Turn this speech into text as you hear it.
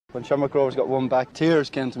When Shamrock Rovers got one back, tears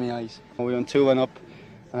came to my eyes. We went 2-1 up,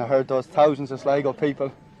 and I heard those thousands of Sligo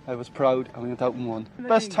people. I was proud, and we went out and won.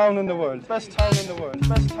 Best town in the world, best town in the world,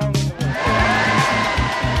 best town in the world.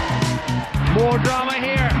 More drama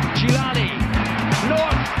here. Gilani,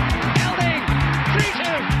 North, Elding,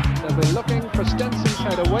 3-2. They'll be looking for Stenson's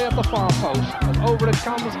head away at the far post, and over it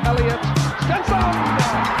comes Elliott. Stenson!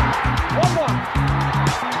 1-1.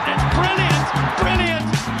 It's brilliant, brilliant,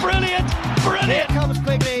 brilliant, brilliant. Here comes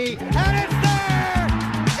Quigley, and it's there!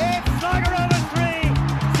 It's Sligo Rovers 3,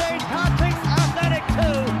 St. Patrick's Athletic 2,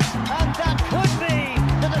 and that could be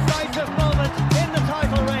the decisive moment in the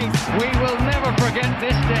title race. We will never forget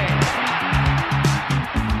this day.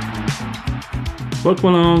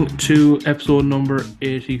 Welcome along to episode number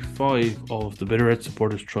 85 of the Bitterhead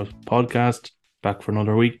Supporters Trust podcast. Back for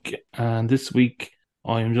another week, and this week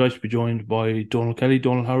I am delighted to be joined by Donal Kelly.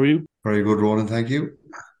 Donal, how are you? Very good, Ronan, thank you.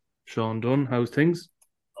 Shaun Dunn, how's things?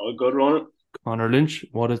 All good, Ronan. Conor Lynch,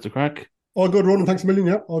 what is the crack? All good, Ronan, thanks a million,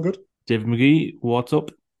 yeah, all good. David McGee, what's up?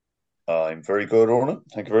 I'm very good, Ronan.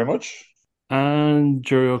 Thank you very much. And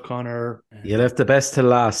Gerry O'Connor. You left the best to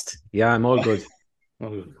last. Yeah, I'm all good. All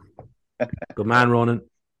good. Good man, Ronan.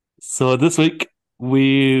 So this week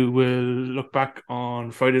we will look back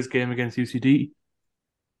on Friday's game against UCD.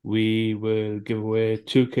 We will give away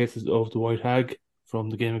 2 cases of the White Hag from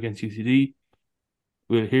the game against UCD.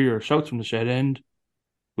 We'll hear your shouts from the shed end.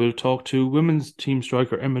 We'll talk to women's team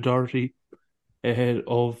striker Emma Doherty ahead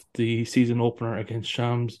of the season opener against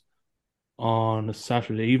Shams on a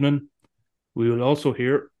Saturday evening. We will also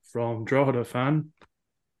hear from Drogheda fan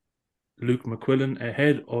Luke McQuillan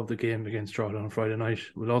ahead of the game against Drogheda on Friday night.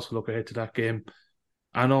 We'll also look ahead to that game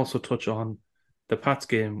and also touch on the Pats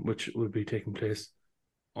game, which will be taking place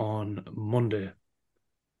on Monday.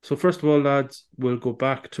 So first of all, lads, we'll go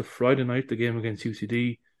back to Friday night, the game against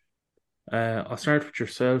UCD. I'll start with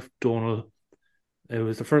yourself, Donal. It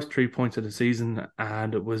was the first 3 points of the season,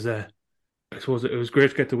 and it was I suppose it was great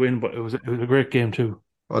to get the win, but it was a great game too.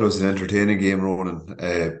 Well, it was an entertaining game, Ronan.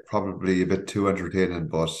 Probably a bit too entertaining,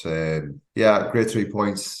 but yeah, great 3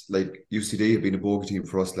 points. Like UCD have been a bogey team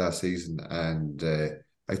for us last season, and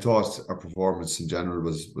I thought our performance in general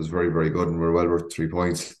was very, very good, and we're well worth 3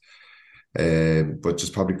 points. But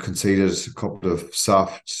just probably conceded a couple of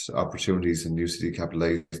soft opportunities and UCD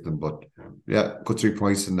capitalised them. But yeah, good 3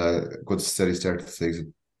 points and a good steady start to the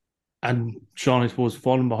season. And Shaun, I suppose,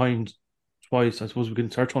 falling behind twice, I suppose we can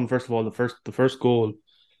start on first of all the first goal.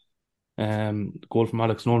 Goal from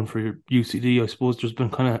Alex Nolan for your UCD. I suppose there's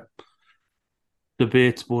been kind of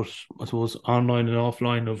debates, but I suppose online and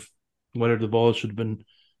offline, of whether the ball should have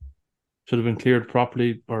been cleared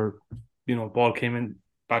properly, or ball came in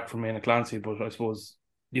back from Éanna Clancy. But I suppose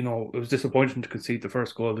it was disappointing to concede the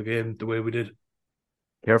first goal of the game the way we did.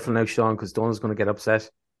 Careful now, Shaun, because Donal's going to get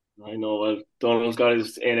upset. I know. Well, Donald's got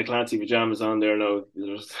his Éanna Clancy pajamas on there now.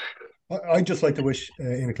 I'd just like to wish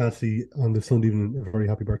Éanna Clancy on the Sunday evening a very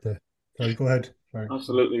happy birthday. Sorry, go ahead. Sorry.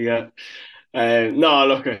 Absolutely, yeah. No,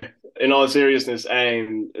 look, in all seriousness,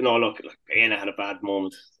 look, Éanna had a bad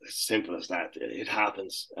moment. It's simple as that. It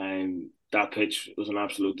happens. That pitch was an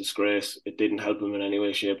absolute disgrace. It didn't help him in any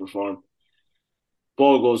way, shape or form.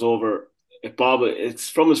 Ball goes over. It's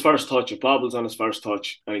from his first touch. It bobbles on his first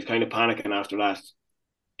touch, and he's kind of panicking after that.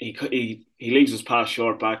 He leaves his pass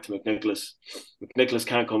short back to McNicholas. McNicholas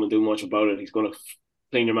can't come and do much about it. He's going to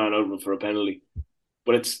clean your man out of him for a penalty.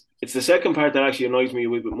 But it's the second part that actually annoys me a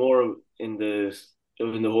wee bit more in the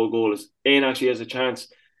whole goal. Is Éanna actually has a chance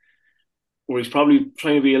where he's probably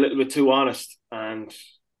trying to be a little bit too honest and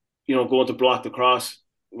going to block the cross,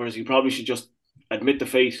 whereas he probably should just admit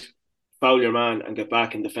defeat, foul your man, and get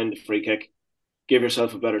back and defend the free kick. Give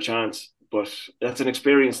yourself a better chance. But that's an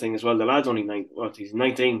experience thing as well. The lad's only he's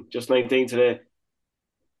 19, just 19 today.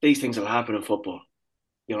 These things will happen in football.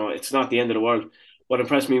 It's not the end of the world. What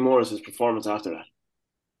impressed me more is his performance after that.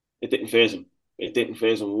 It didn't faze him. It didn't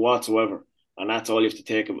faze him whatsoever. And that's all you have to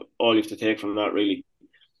take. All you have to take from that, really.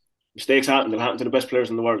 Mistakes happen. They'll happen to the best players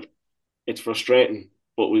in the world. It's frustrating,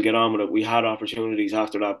 but we'll get on with it. We had opportunities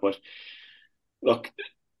after that, but look,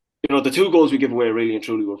 the 2 goals we give away really and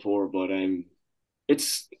truly were poor. But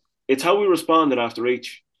it's how we responded after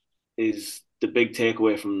each is the big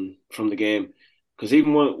takeaway from the game. Because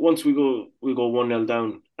even once we go 1-0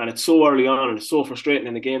 down, and it's so early on, and it's so frustrating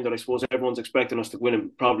in the game that I suppose everyone's expecting us to win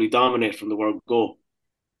and probably dominate from the word go.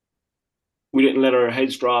 We didn't let our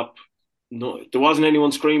heads drop. No, there wasn't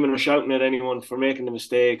anyone screaming or shouting at anyone for making the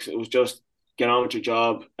mistakes. It was just get on with your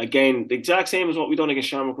job. Again, the exact same as what we done against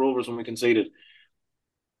Shamrock Rovers when we conceded.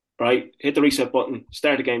 Right, hit the reset button,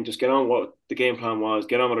 start the game, just get on what the game plan was,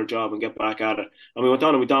 get on with our job and get back at it. And we went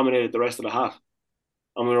on and we dominated the rest of the half.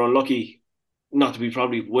 and we were unlucky not to be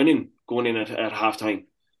probably winning going in at half time.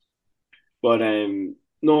 But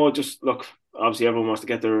no, just look. Obviously, everyone wants to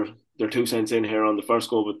get their 2 cents in here on the first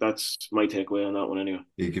goal, but that's my takeaway on that one anyway.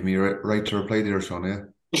 You give me a right to reply there, Shaun,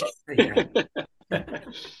 yeah?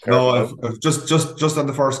 No, just on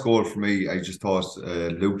the first goal for me, I just thought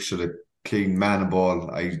Luke should have clean man and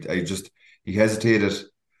ball. He hesitated.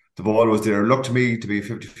 The ball was there. It looked to me to be a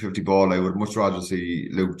 50-50 ball. I would much rather see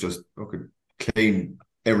Luke just clean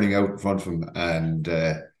everything out in front of him and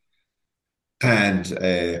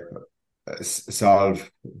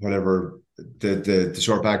solve whatever the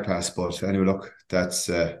short back pass. But anyway, look, that's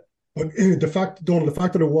But the fact, Donal, the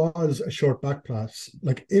fact that it was a short back pass,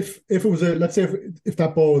 like if it was let's say if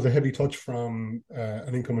that ball was a heavy touch from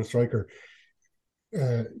an incoming striker,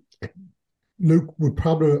 uh, Luke would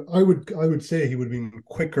probably, I would say he would have been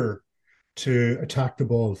quicker to attack the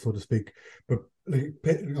ball, so to speak. But like,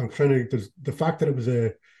 I'm trying to, the fact that it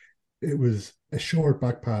was a short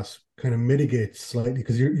back pass kind of mitigates slightly,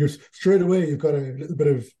 because you're straight away you've got a little bit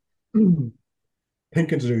of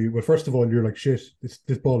thinking to do. Well, first of all, you're like, shit,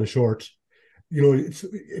 this ball is short. You know,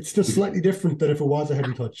 it's just slightly different than if it was a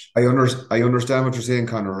heavy touch. I understand what you're saying,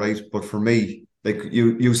 Conor, right? But for me, like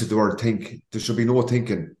you said the word think, there should be no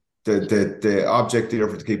thinking. The object there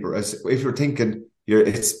for the keeper is, if you're thinking,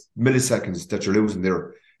 it's milliseconds that you're losing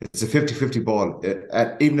there. It's a 50-50 ball.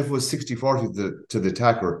 Even if it was 60-40 to the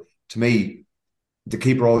attacker, to me, the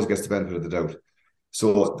keeper always gets the benefit of the doubt.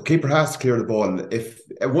 So the keeper has to clear the ball. If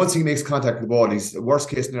once he makes contact with the ball, he's worst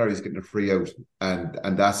case scenario, he's getting a free out,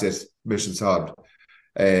 and that's it, mission solved.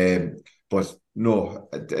 But no,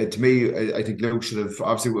 to me, I think Luke should have,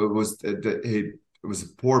 obviously it was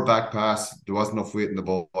a poor back pass. There wasn't enough weight in the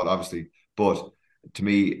ball, obviously, but to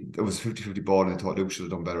me, it was a 50-50 ball, and I thought Luke should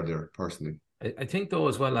have done better there, personally. I think though,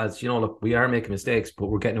 as well, as look, we are making mistakes, but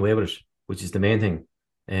we're getting away with it, which is the main thing.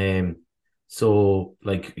 So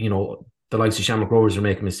like, the likes of Shamrock Rovers are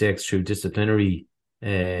making mistakes through disciplinary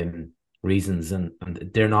reasons, and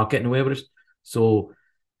they're not getting away with it. So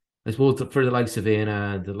I suppose for the likes of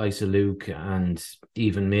Aina, the likes of Luke, and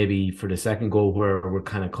even maybe for the second goal where we're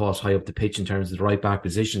kind of caught high up the pitch in terms of the right back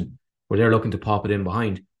position, where they're looking to pop it in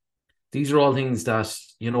behind. These are all things that,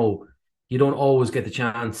 you don't always get the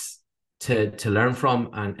chance to learn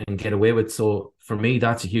from and get away with. So for me,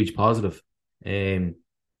 that's a huge positive.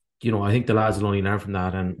 I think the lads will only learn from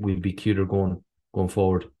that, and we'll be cuter going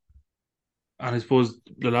forward. And I suppose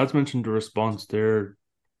the lads mentioned the response there,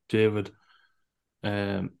 David.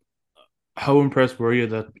 How impressed were you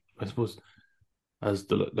that, I suppose,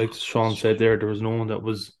 like Shaun said there was no one that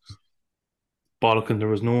was bollocking, there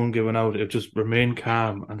was no one giving out. It just remained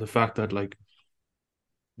calm, and the fact that, like,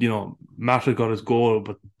 Matt had got his goal,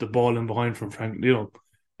 but the ball in behind from Frank,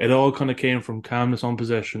 it all kind of came from calmness on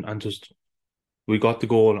possession, and just we got the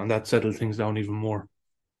goal, and that settled things down even more.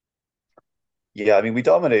 Yeah, I mean, we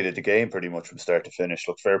dominated the game pretty much from start to finish.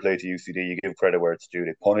 Look, fair play to UCD. You give credit where it's due.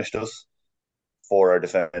 They punished us for our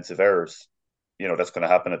defensive errors. That's going to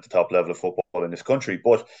happen at the top level of football in this country.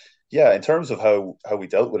 But yeah, in terms of how we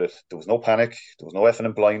dealt with it, there was no panic. There was no effing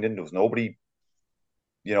and blinding. There was nobody,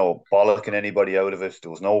 bollocking anybody out of it. There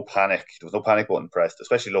was no panic. There was no panic button pressed.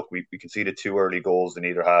 Especially, look, we conceded 2 early goals in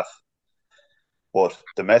either half. But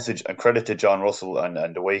the message, and credit to John Russell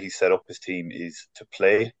and the way he set up his team, is to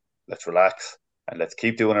play, let's relax, and let's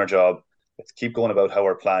keep doing our job. Let's keep going about how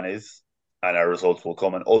our plan is, and our results will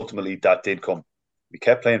come. And ultimately, that did come. We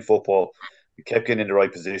kept playing football. We kept getting in the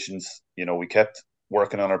right positions. We kept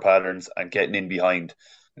working on our patterns and getting in behind.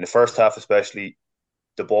 In the first half especially,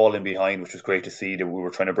 the ball in behind, which was great to see, that we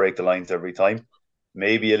were trying to break the lines every time.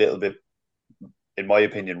 Maybe a little bit, in my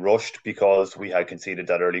opinion, rushed, because we had conceded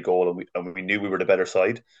that early goal, and we knew we were the better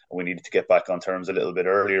side, and we needed to get back on terms a little bit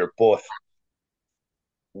earlier. But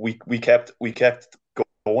we kept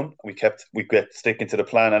going. We kept sticking to the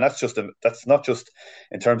plan, and that's not just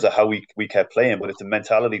in terms of how we kept playing, but it's a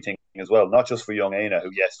mentality thing as well. Not just for young Aina,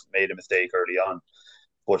 who made a mistake early on,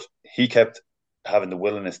 but he kept having the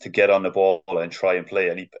willingness to get on the ball and try and play,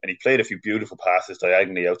 and he played a few beautiful passes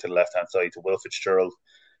diagonally out to the left hand side to Will Fitzgerald,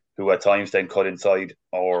 who at times then cut inside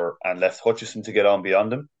and left Hutchison to get on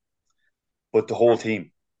beyond him. But the whole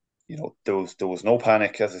team, there was no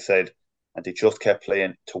panic, as I said, and they just kept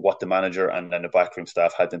playing to what the manager and the backroom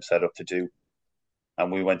staff had them set up to do. And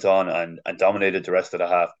we went on and dominated the rest of the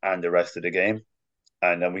half and the rest of the game.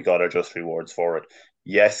 And then we got our just rewards for it.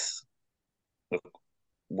 Yes, look,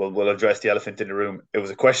 we'll address the elephant in the room. It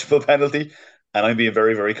was a questionable penalty, and I'm being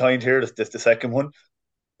very, very kind here. That's the second one.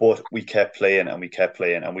 But we kept playing and we kept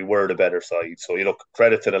playing, and we were the better side. So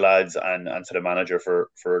credit to the lads and to the manager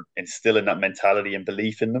for instilling that mentality and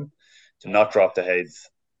belief in them, to not drop the heads,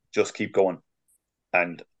 just keep going.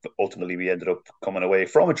 And ultimately, we ended up coming away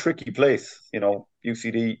from a tricky place.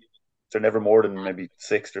 UCD, they're never more than maybe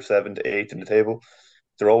 6th or 7th to 8th in the table.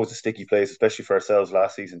 They're always a sticky place, especially for ourselves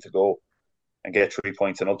last season to go and get 3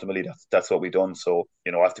 points. And ultimately, that's what we've done. So,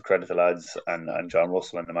 I have to credit the lads and John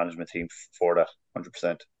Russell and the management team for that,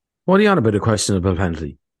 100%. What are you on about a questionable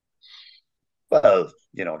penalty? Well,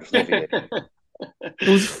 there's no VAR.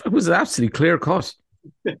 It was absolutely clear cut.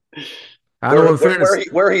 I know, in fairness,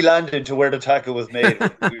 where he landed to where the tackle was made,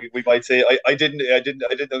 we might say I didn't.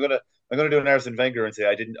 I'm gonna do an Arsene Wenger and say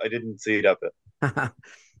I didn't see that bit.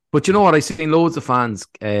 But you know what? I've seen loads of fans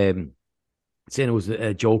saying it was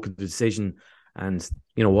a joke of the decision, and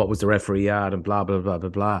what was the referee at, and blah blah blah blah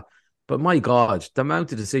blah. But my God, the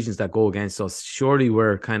amount of decisions that go against us, surely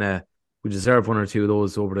we deserve one or two of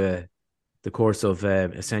those over the course of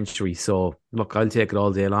a century. So look, I'll take it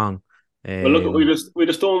all day long. Well, look, we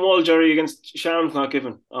just stonewall Gerry against Shaun's not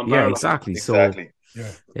given on yeah, exactly. Exactly.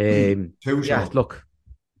 So look,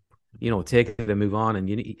 take it and move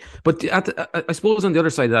on. But I suppose on the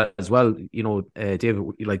other side of that as well, David,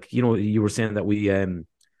 you were saying that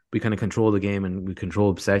we kind of control the game and we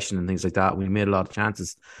control possession and things like that. We made a lot of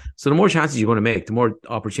chances. So the more chances you're going to make, the more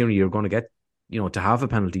opportunity you're going to get, to have a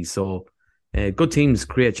penalty. So good teams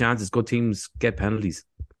create chances. Good teams get penalties.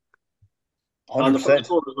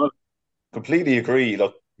 100%. Completely agree.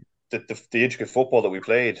 Look, the intricate football that we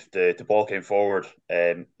played, the ball came forward,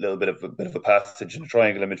 little bit of a passage in the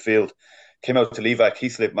triangle in midfield, came out to Levac. He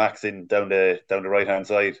slipped Max in down the right hand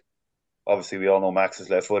side. Obviously, we all know Max is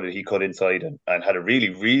left footed. He cut inside and had a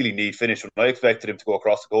really, really neat finish. When I expected him to go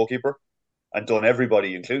across the goalkeeper and done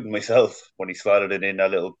everybody, including myself, when he slotted it in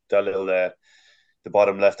that little the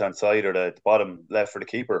bottom left hand side or the bottom left for the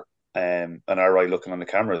keeper. And our right looking on the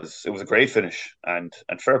cameras, it was a great finish and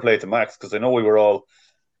fair play to Max, because I know we were all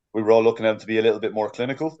looking at him to be a little bit more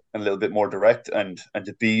clinical and a little bit more direct and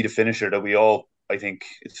to be the finisher that we all, I think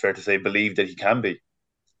it's fair to say, believe that he can be.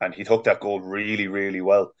 And he took that goal really, really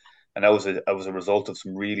well. And that was a result of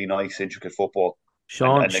some really nice, intricate football.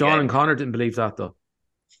 Shaun and Conor didn't believe that, though.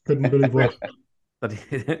 Couldn't believe what? that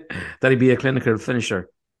he'd be a clinical finisher.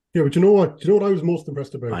 Yeah, but you know what? I was most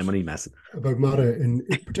impressed about? I'm only messing about Mata,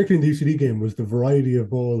 particularly in the UCD game, was the variety of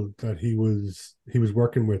ball that he was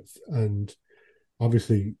working with, and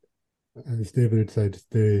obviously, as David had said,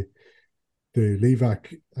 the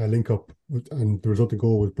Levac link up and the resulting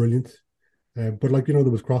goal was brilliant. But there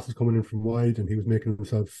was crosses coming in from wide, and he was making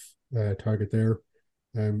himself target there.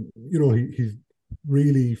 He's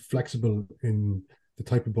really flexible in the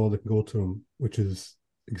type of ball that can go to him, which is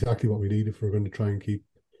exactly what we need if we're going to try and keep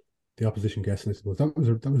the opposition guessing. I suppose that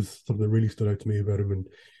was something that really stood out to me about him.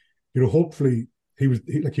 And hopefully he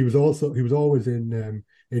was always in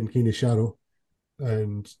Keena's shadow,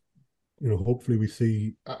 and hopefully we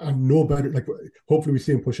see and no better. Hopefully we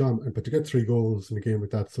see him push on. But to get 3 goals in a game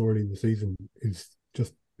with that so early in the season is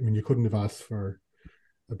just. I mean, you couldn't have asked for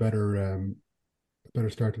a better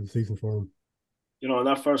start to the season for him. And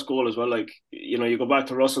that first goal as well, you go back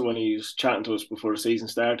to Russell when he was chatting to us before the season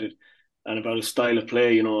started and about his style of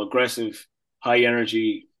play, aggressive, high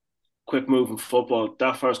energy, quick moving football.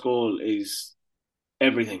 That first goal is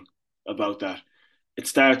everything about that. It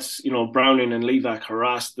starts, Browning and Levac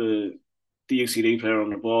harass the UCD player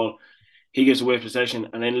on the ball. He gives away possession,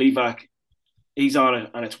 and then Levac, he's on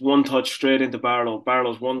it, and it's one touch straight into Barlow.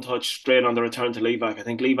 Barlow's one touch straight on the return to Levac. I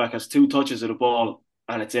think Levac has 2 touches of the ball,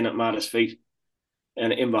 and it's in at Mata's feet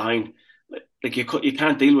and in behind. You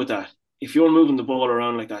can't deal with that. If you're moving the ball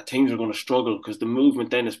around like that, teams are going to struggle because the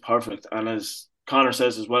movement then is perfect. And as Conor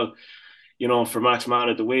says as well, for Max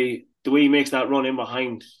Mata, the way he makes that run in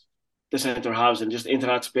behind the centre halves and just into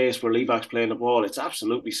that space where Levac's playing the ball, it's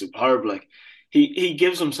absolutely superb. He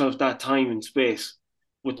gives himself that time and space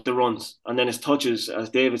with the runs, and then his touches,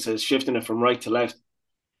 as David says, shifting it from right to left.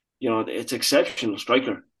 It's exceptional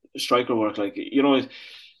striker work.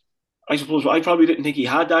 I suppose I probably didn't think he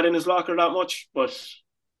had that in his locker that much, but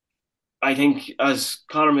I think, as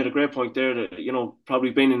Conor made a great point there, that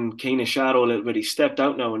probably been in Keena's shadow a little bit. He stepped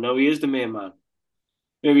out now, and now he is the main man.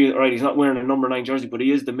 Maybe he's not wearing a number 9 jersey, but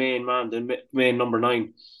he is the main man, the main number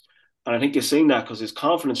 9. And I think you're seeing that because his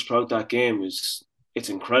confidence throughout that game it's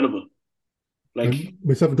incredible.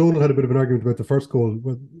 Myself and Donal had a bit of an argument about the first goal,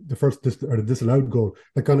 the disallowed goal.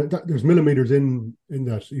 There's millimeters in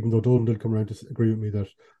that, even though Donal did come around to agree with me that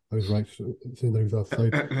I was right, saying that he was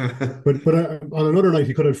offside. but on another night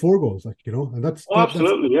he could have 4 goals, and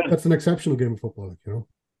absolutely, yeah. That's an exceptional game of football,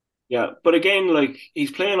 Yeah, but again,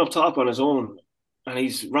 he's playing up top on his own, and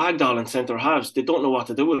he's ragdolling centre halves. They don't know what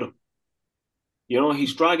to do with him.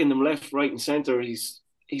 He's dragging them left, right, and centre. He's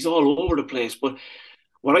he's all over the place. But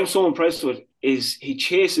what I'm so impressed with is he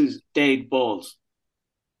chases dead balls.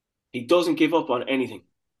 He doesn't give up on anything.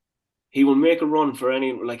 He will make a run for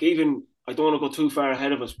any, like, even, I don't want to go too far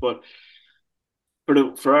ahead of us, but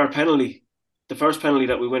for our penalty, the first penalty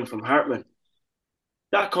that we win from Hartman,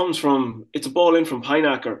 that comes from, it's a ball in from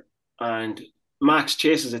Pineacker, and Max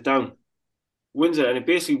chases it down, wins it, and it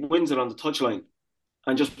basically wins it on the touchline,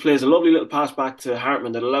 and just plays a lovely little pass back to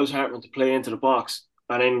Hartman that allows Hartman to play into the box,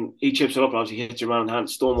 and then he chips it up, and obviously hits your man in the hand,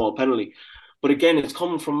 stonewall penalty. But again, it's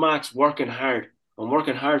coming from Max working hard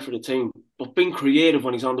for the team, but being creative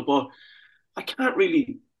when he's on the ball. I can't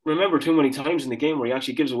really remember too many times in the game where he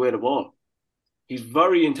actually gives away the ball. He's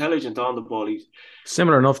very intelligent on the ball. He's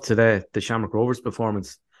similar enough to the Shamrock Rovers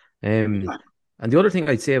performance. And the other thing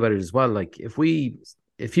I'd say about it as well, like if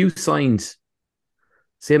you signed,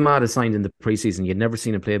 say Matt is signed in the preseason, you'd never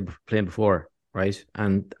seen him playing before, right?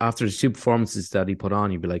 And after the two performances that he put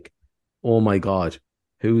on, you'd be like, oh my God,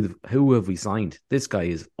 who have we signed? This guy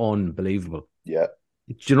is unbelievable. Yeah.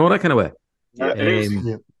 Do you know that kind of way?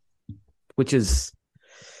 Yeah. Which is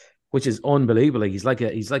unbelievable. Like he's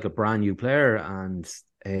like a brand new player, and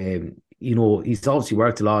he's obviously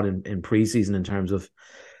worked a lot in preseason in terms of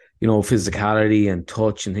physicality and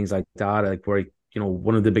touch and things like that. Like where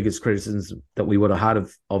one of the biggest criticisms that we would have had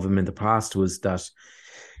of him in the past was that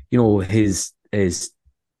his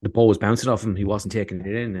the ball was bouncing off him, he wasn't taking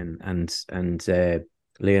it in and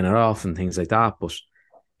laying it off and things like that. But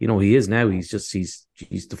he is now. He's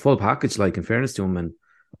the full package. Like, in fairness to him, and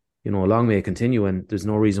long may it continue, and there's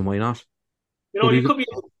no reason why not. You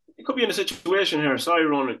could be in a situation here. Sorry,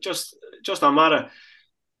 Ronan. Just on Mata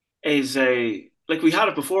is like we had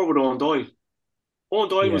it before with Owen Doyle. Owen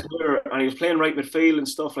Doyle was there and he was playing right midfield and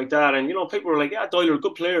stuff like that. And people were like, "Yeah, Doyle, you're a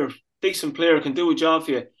good player, decent player, can do a job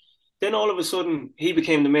for you." Then all of a sudden, he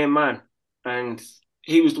became the main man, and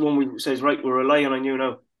he was the one who says, "Right, we're relying on you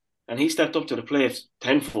now," and he stepped up to the plate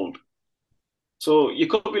tenfold. So you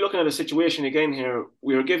could be looking at a situation again here.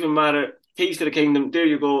 We are giving Mata keys to the kingdom. There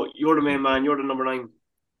you go. You're the main man. You're the number 9.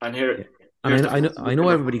 And here. Yeah. And I know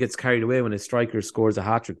everybody gets carried away when a striker scores a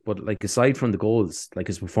hat trick, but like aside from the goals, like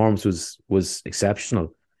his performance was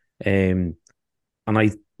exceptional. And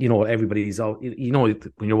everybody's out. When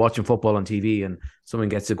you're watching football on TV and someone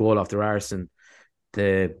gets a goal off their arse and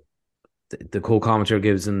the co-commentator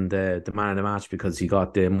gives him the man of the match because he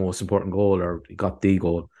got the most important goal or he got the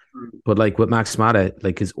goal. But like with Max Mata,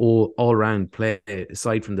 like his all round play,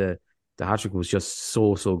 aside from the hat trick, was just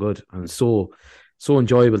so good and so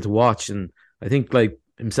enjoyable to watch. And I think like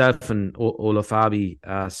himself and Ola Fabi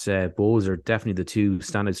as Bose are definitely the two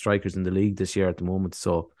standout strikers in the league this year at the moment.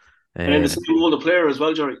 So and in the same mold of player as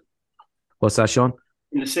well, Gerry. What's that, Shaun?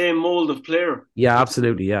 In the same mold of player. Yeah,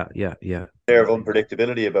 absolutely. Yeah. There of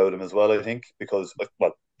unpredictability about him as well, I think, because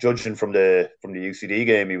judging from the UCD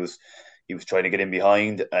game, he was trying to get in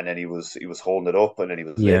behind, and then he was holding it up, and then he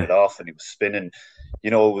was laying it off, and he was spinning.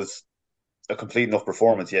 It was a complete enough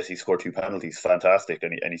performance. Yes, he scored 2 penalties, fantastic,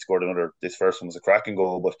 and he scored another. This first one was a cracking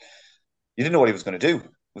goal, but you didn't know what he was going to do.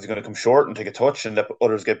 Was he going to come short and take a touch and let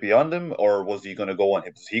others get beyond him, or was he going to go on?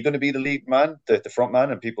 Was he going to be the lead man, the front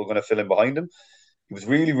man, and people going to fill in behind him? He was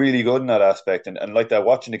really, really good in that aspect, and like that,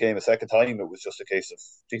 watching the game a second time, it was just a case of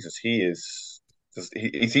Jesus.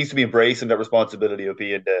 He seems to be embracing that responsibility of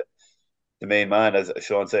being the main man, as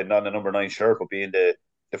Shaun said, not in the number 9 shirt, but being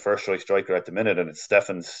the first choice striker at the minute, and it's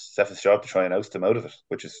Stefan's job to try and oust him out of it,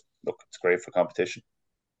 which is, it's great for competition.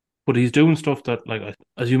 But he's doing stuff that, like,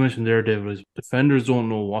 as you mentioned there, David, is defenders don't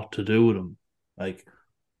know what to do with him. Like,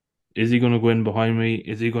 is he going to go in behind me?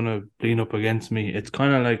 Is he going to lean up against me? It's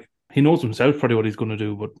kind of like, he knows himself probably what he's going to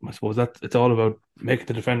do, but I suppose it's all about making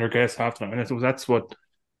the defender guess half time. And I suppose that's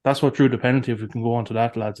what drew the penalty, if we can go on to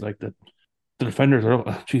that, lads, like that. The defenders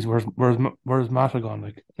are, geez, where's Mata gone?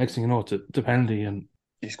 Like, next thing you know, it's a penalty. And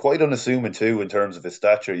he's quite unassuming too in terms of his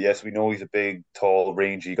stature. Yes, we know he's a big, tall,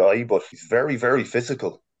 rangy guy, but he's very, very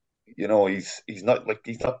physical. He's not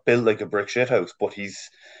built like a brick shithouse, but he's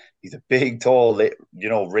a big, tall,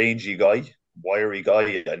 rangy guy, wiry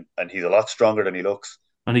guy, and he's a lot stronger than he looks.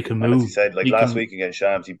 And he can move. As he said, last week against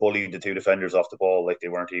Shams, he bullied the 2 defenders off the ball like they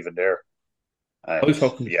weren't even there. And,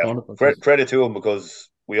 credit to him, because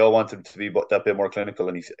we all want him to be that bit more clinical,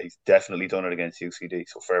 and he's definitely done it against UCD.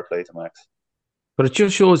 So fair play to Max. But it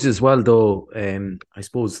just shows as well, though, I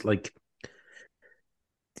suppose, like,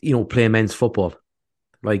 playing men's football.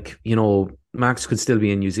 Like, Max could still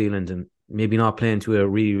be in New Zealand and maybe not playing to a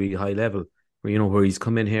really, really high level, where he's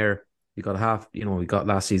come in here, he got he got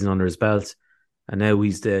last season under his belt, and now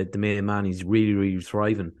he's the main man. He's really, really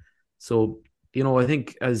thriving. So, I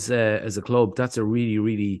think as a club, that's a really,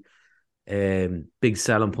 really big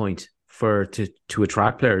selling point to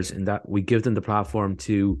attract players, in that we give them the platform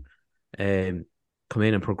to come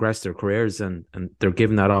in and progress their careers, and they're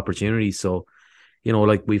given that opportunity. So,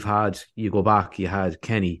 like you go back, you had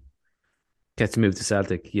Kenny gets to move to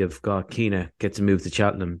Celtic, you've got Keena gets to move to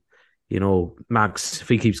Cheltenham, Max, if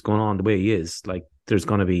he keeps going on the way he is, like there's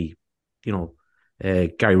going to be,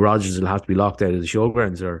 Gary Rogers will have to be locked out of the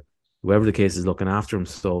Showgrounds, or whoever the case is looking after him.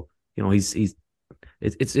 So,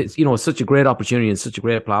 it's such a great opportunity and such a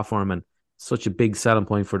great platform and such a big selling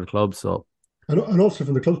point for the club. So, and also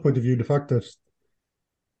from the club's point of view, the fact that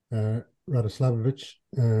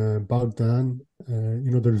Radoslavovic, Bogdan,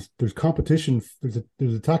 there's competition.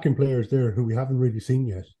 There's attacking players there who we haven't really seen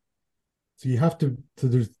yet. So you have to. So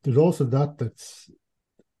there's also that's,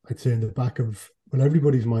 I'd say, in the back of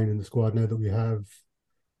everybody's mind in the squad now that we have,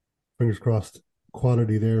 fingers crossed,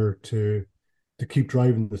 quality there to keep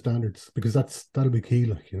driving the standards, because that'll be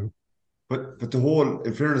key, But the whole,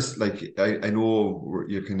 in fairness, like I know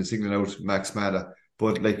you're kind of singling out Max Mata,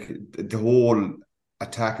 but like the whole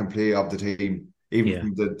attack and play of the team, even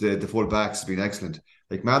from the full backs, has been excellent.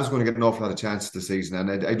 Like Mata's going to get an awful lot of chances this season,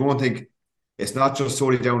 and I don't think it's not just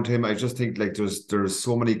solely down to him. I just think like there's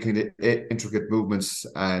so many kind of intricate movements,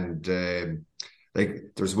 and like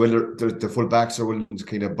there's the full backs are willing to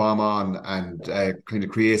kind of bomb on and kind of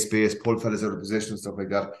create space, pull fellas out of position, stuff like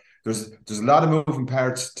that. There's a lot of moving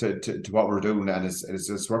parts to what we're doing, and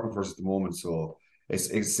it's working for us at the moment. So it's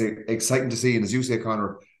exciting to see. And as you say,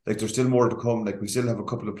 Conor, like there's still more to come. Like we still have a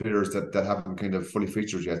couple of players that haven't kind of fully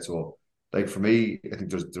featured yet. So like for me, I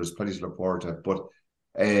think there's plenty to look forward to. But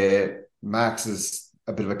Max is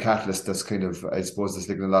a bit of a catalyst that's kind of, I suppose, that's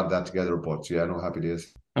linking a lot of that together. But yeah, no, happy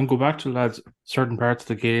days. And go back to, lads, certain parts of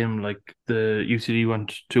the game, like the UCD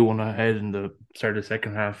went 2-1 ahead in the start of the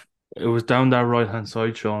second half. It was down that right hand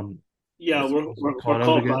side, Shaun. Yeah, we're caught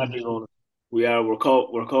badly, Ronan. We're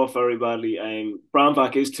caught very badly.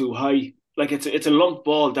 Bramvac is too high. Like it's a lump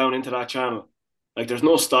ball down into that channel. Like there's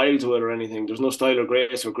no style to it or anything. There's no style or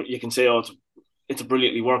grace, or you can say, oh, it's a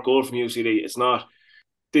brilliantly worked goal from UCD. It's not.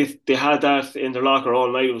 They had that in their locker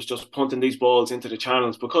all night. It was just punting these balls into the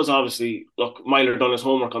channels, because obviously, look, Myler done his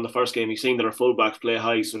homework on the first game. He's seen that our fullbacks play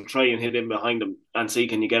high, so try and hit in behind them and see,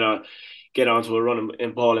 can you get onto a running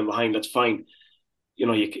in ball in behind. That's fine. You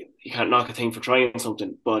can't knock a thing for trying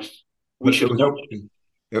something, but we should.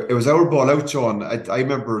 It was our ball out, Shaun. I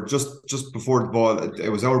remember just before the ball, it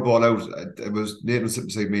was our ball out. It was Nathan sitting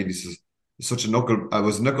beside me, and he says, "It's such a knuckle." I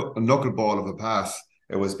was a knuckle ball of a pass.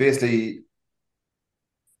 It was basically.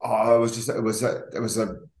 Oh, it was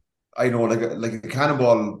a I know, like a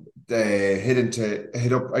cannonball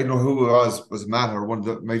hit up. I don't know who it was it Matt or one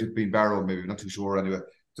that might have been Barrow, maybe, not too sure. Anyway,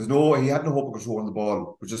 he had no hope of controlling the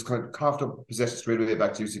ball, but just kind of coughed up possession straight away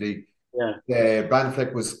back to UCD. Yeah, Brand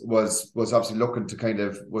Flick was obviously looking to kind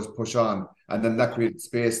of push on, and then that created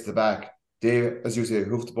space at the back. They, as you say,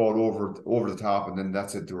 hoofed the ball over the top, and then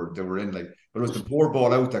that's it. They were in, like, but it was the poor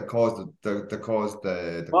ball out that caused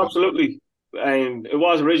the absolutely. It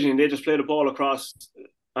was originally, and they just played the ball across,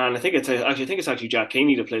 and I think it's actually Jack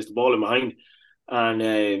Keeney that plays the ball in behind,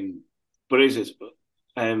 and but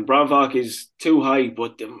Bramvac is too high.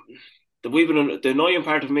 But the annoying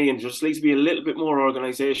part of me, and there just needs to be a little bit more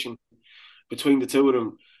organisation between the two of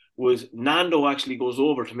them, was Nando actually goes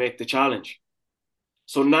over to make the challenge.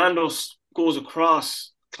 So Nando goes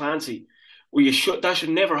across Clancy. That should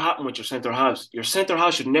never happen with your centre halves. Your centre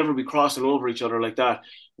halves should never be crossing over each other like that.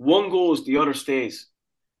 One goes, the other stays,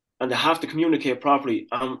 and they have to communicate properly.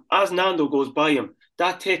 As Nando goes by him,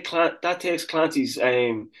 that takes Clancy's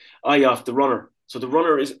eye off the runner. So the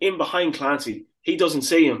runner is in behind Clancy. He doesn't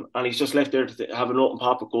see him, and he's just left there to have an open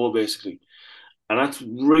pop at goal, basically. And that's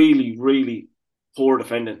really, really poor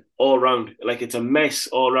defending all round. Like, it's a mess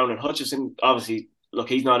all round. And Hutchison, obviously, look,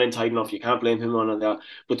 he's not in tight enough. You can't blame him on that.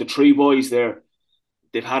 But the three boys there,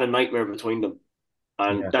 they've had a nightmare between them.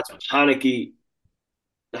 And that's panicky.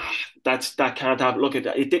 That can't happen. Look, it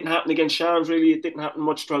didn't happen against Shams, really. It didn't happen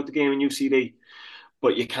much throughout the game in UCD.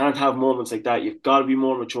 But you can't have moments like that. You've got to be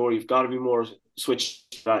more mature. You've got to be more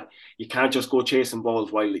switched that. You can't just go chasing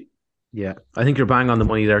balls wildly. Yeah, I think you're bang on the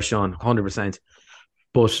money there, Shaun, 100%.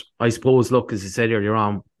 But I suppose, look, as you said earlier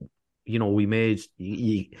on, we made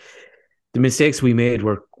the mistakes we made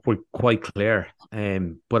were quite clear.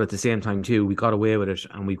 But at the same time too, we got away with it,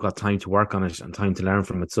 and we've got time to work on it and time to learn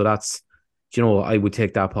from it. So that's, I would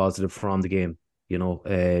take that positive from the game.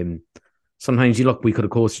 Sometimes we could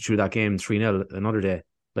have coasted through that game 3-0 another day,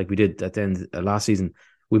 like we did at the end of last season.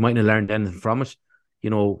 We mightn't have learned anything from it.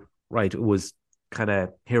 Right? It was kind of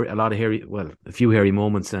a few hairy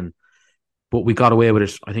moments, and but we got away with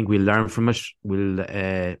it. I think we'll learn from it. We'll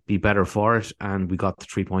be better for it, and we got the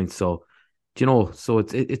 3 points. So, so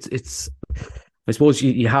it's. I suppose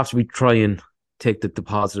you have to be trying take the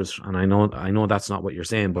positives, and I know that's not what you're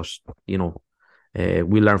saying, but we'll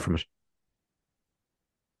learn from it.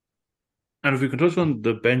 And if we can touch on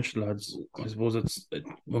the bench, lads, I suppose it's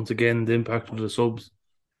once again the impact of the subs.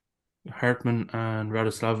 Hartman and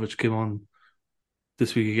Radoslavich came on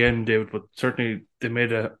this week again, David, but certainly they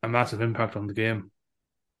made a massive impact on the game.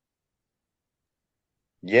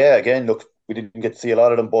 Yeah, again, look, we didn't get to see a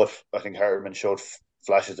lot of them, but I think Hartman showed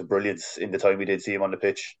flashes of brilliance in the time we did see him on the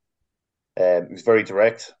pitch. He was very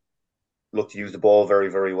direct, looked to use the ball very,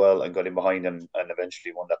 very well, and got in behind him and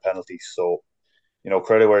eventually won that penalty. So,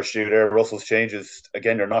 credit where it's due there. Russell's changes,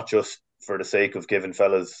 again, they're not just for the sake of giving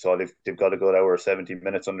fellas, so they've got a good hour or 70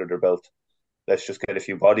 minutes under their belt. Let's just get a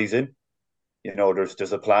few bodies in.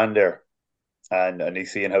 There's a plan there. And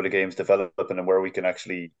he's seeing how the game's developing and where we can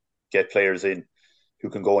actually get players in who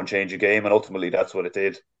can go and change a game. And ultimately, that's what it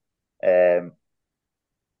did.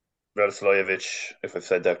 Radoslavich, if I've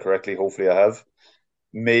said that correctly, hopefully I have,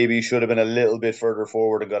 maybe should have been a little bit further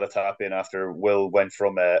forward and got a tap in after Will went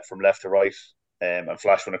from left to right and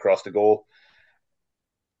Flash went across the goal.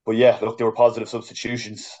 But yeah, look, there were positive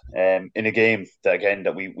substitutions in a game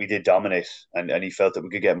that we did dominate, and he felt that we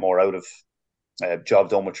could get more out of. Job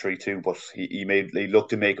done with 3-2, but he looked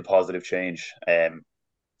to make a positive change, and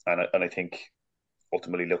I think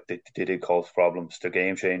ultimately they did cause problems. They're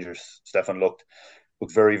game changers. Stefan looked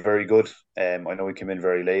very, very good. I know he came in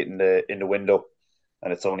very late in the window,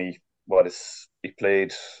 and it's only he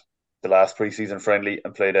played the last preseason friendly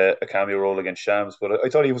and played a cameo role against Shams, but I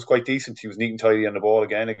thought he was quite decent. He was neat and tidy on the ball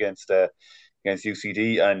again against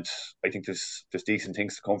UCD, and I think there's decent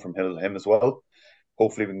things to come from him as well.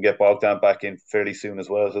 Hopefully we can get Bogdan back in fairly soon as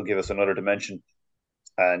well. He'll give us another dimension,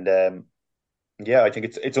 and I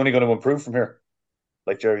think it's only going to improve from here.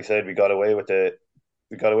 Like Gerry said, we got away with it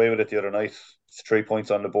the other night. It's 3 points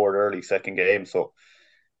on the board early, second game. So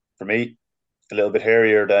for me, a little bit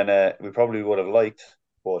hairier than we probably would have liked.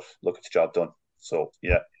 But look, it's job done. So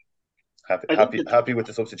yeah, happy with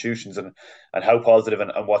the substitutions and how positive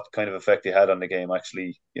and what kind of effect they had on the game.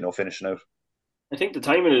 Actually, finishing out. I think the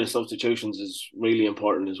timing of the substitutions is really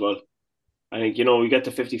important as well. I think we get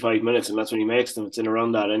to 55 minutes and that's when he makes them. It's in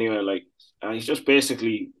around that anyway. And he's just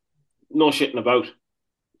basically no shitting about.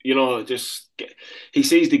 He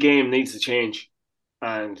sees the game needs to change,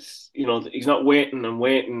 and he's not waiting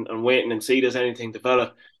and see does anything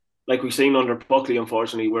develop. Like we've seen under Buckley,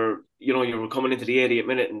 unfortunately, where you were coming into the 80th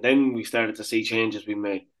minute and then we started to see changes being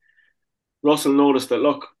made. Russell noticed that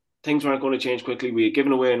look, things weren't going to change quickly. We had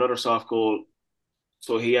given away another soft goal,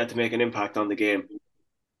 so he had to make an impact on the game,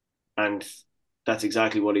 and that's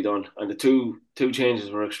exactly what he done. And the two changes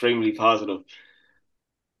were extremely positive.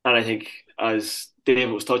 And I think, as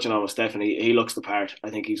David was touching on with Stephanie, he looks the part. I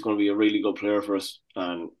think he's going to be a really good player for us.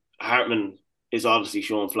 And Hartman is obviously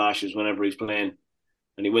showing flashes whenever he's playing.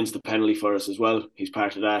 And he wins the penalty for us as well. He's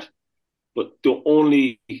part of that. But the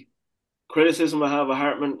only criticism I have of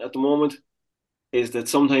Hartman at the moment is that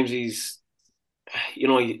sometimes he's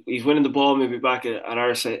winning the ball maybe back at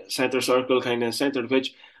our centre circle, kind of centre of the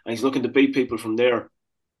pitch, and he's looking to beat people from there.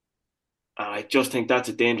 And I just think that's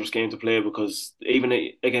a dangerous game to play, because even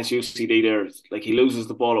against UCD there, like, he loses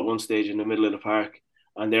the ball at one stage in the middle of the park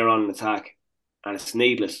and they're on an attack and it's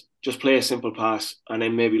needless. Just play a simple pass and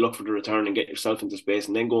then maybe look for the return and get yourself into space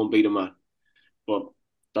and then go and beat a man. But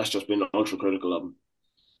that's just been ultra critical of him.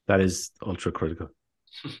 That is ultra critical.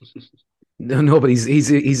 No, but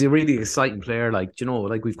he's a really exciting player. Like,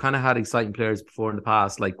 we've kind of had exciting players before in the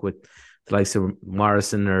past, like with the likes of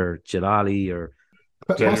Morrison or Jalali or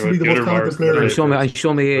possibly the most talented player. I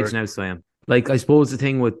show my age now, so I am. Like, I suppose the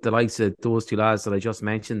thing with the likes of those two lads that I just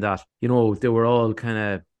mentioned, that they were all kind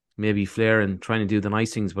of maybe flair and trying to do the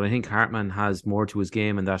nice things, but I think Hartman has more to his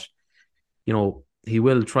game, and that he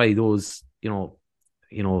will try those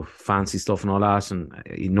fancy stuff and all that, and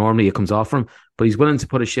normally it comes off from him, but he's willing to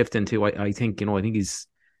put a shift into. I think he's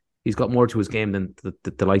got more to his game than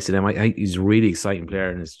the likes of them. He's a really exciting player,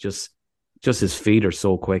 and it's just his feet are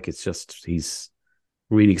so quick. It's just, he's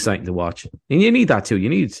really exciting to watch, and you need that too. You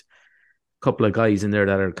need a couple of guys in there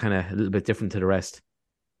that are kind of a little bit different to the rest.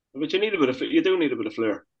 But you do need a bit of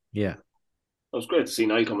flair. Yeah, it was great to see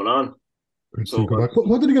Niall coming on.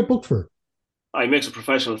 What did he get booked for? He makes a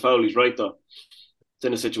professional foul. He's right though. It's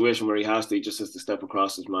in a situation where he just has to step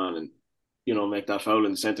across his man and make that foul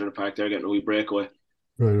in the centre of the park there, getting a wee breakaway.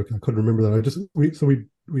 Right, okay. I couldn't remember that.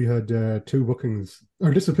 We had 2 bookings.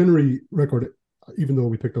 Our disciplinary record, even though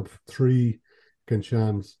we picked up 3 against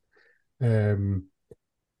Shams,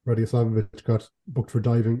 Radi Islamovic got booked for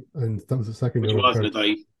diving, and that was the second Which yellow wasn't a card,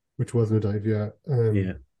 dive. which wasn't a dive. Yeah,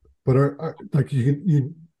 Yeah. but like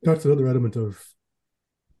that's another element of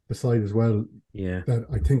the side as well. Yeah. That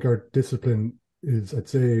I think our discipline is, I'd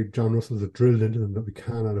say, John Russell's have drilled into them that we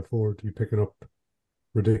cannot afford to be picking up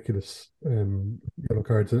ridiculous yellow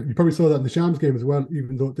cards. And you probably saw that in the Shams game as well.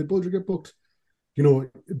 Even though did Bulger get booked? You know,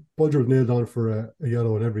 Bulger was nailed on for a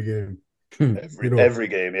yellow in every game. Every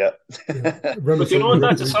game, yeah. But you know what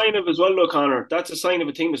that's a sign of as well, though, Conor? That's a sign of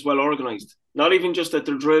a team that's well organised. Not even just that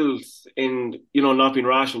they're drilled in, not being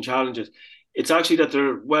rash and challenges. It's actually that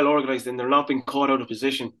they're well organised and they're not being caught out of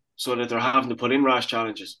position so that they're having to put in rash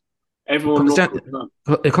challenges. Everyone knows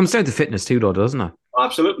it comes down to fitness too, though, doesn't it?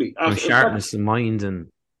 Absolutely. And sharpness and mind and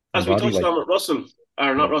as we touched on with Russell,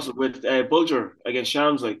 or not Russell, with Bulger against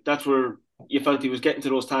Shams, like that's where you felt he was getting to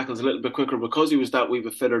those tackles a little bit quicker because he was that wee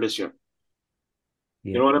bit fitter this year.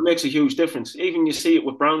 Yeah. And it makes a huge difference. Even you see it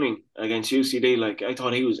with Browning against UCD. Like I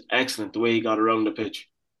thought he was excellent the way he got around the pitch.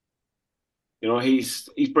 He's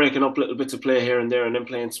breaking up little bits of play here and there, and then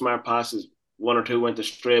playing smart passes. One or two went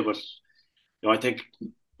astray, but I think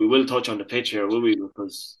we will touch on the pitch here, will we?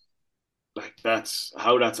 Because that's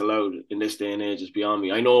how that's allowed in this day and age is beyond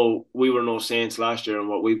me. I know we were no saints last year, and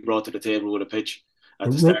what we brought to the table with a pitch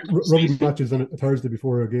at the start. Rugby matches on a Thursday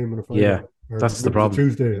before a game on a Friday. Yeah, that's the problem.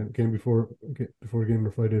 Tuesday game before a game on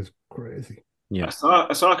a Friday is crazy. Yeah,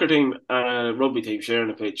 a soccer team and a rugby team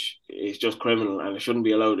sharing a pitch is just criminal, and it shouldn't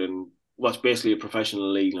be allowed in what's basically a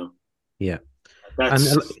professional league now. Yeah, and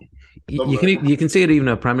you can see it even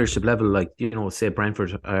at Premiership level, like say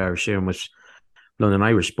Brentford are sharing with London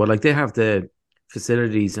Irish, but they have the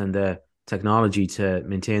facilities and the technology to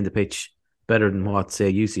maintain the pitch better than what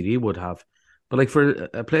say UCD would have. But for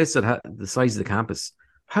a place that the size of the campus,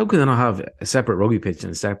 how can they not have a separate rugby pitch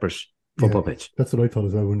and a separate football pitch? That's what I thought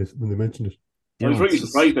as well when they mentioned it. I was really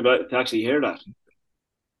surprised to actually hear that.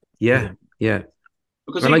 Yeah.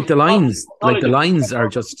 Because the lines, the lines are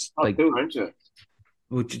just aren't you?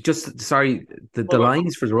 The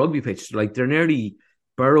lines for the rugby pitch, they're nearly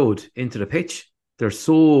burrowed into the pitch. They're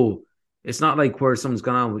so, it's not like where someone's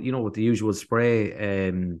gone on with the usual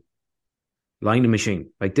spray lining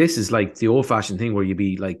machine. This is the old fashioned thing where you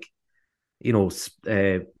be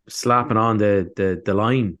slapping on the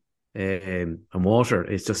line and water.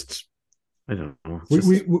 It's just, I don't know.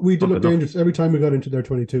 We did look dangerous every time we got into their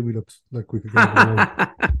 22. We looked like we could go around.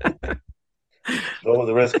 Lower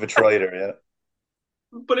the risk of a try there, yeah.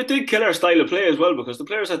 But it did kill our style of play as well, because the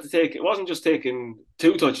players had to take, it wasn't just taking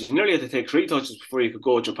 2 touches, you nearly had to take 3 touches before you could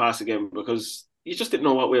go at your pass again, because you just didn't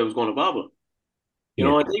know what way it was going to bobble.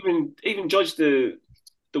 And even judge the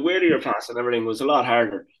way of your pass and everything was a lot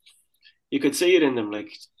harder. You could see it in them, they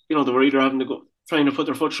were either having to go, trying to put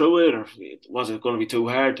their foot through it, or was it going to be too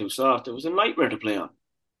hard, too soft? It was a nightmare to play on.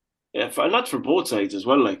 Yeah, and that's for both sides as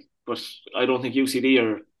well, but I don't think UCD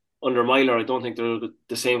are under Myler. I don't think they're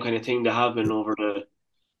the same kind of team they have been over the,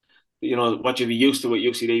 what you'd be used to with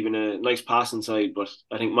UCD being a nice passing side, but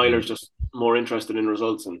I think Myler's just more interested in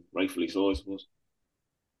results, and rightfully so, I suppose.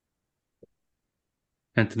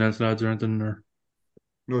 Anything else, lads, or anything? Or?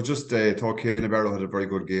 No, just thought Kane Barrow had a very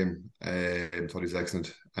good game. Thought he's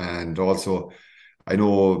excellent. And also, I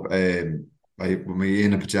know with my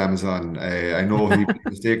in pajamas on, I know he made a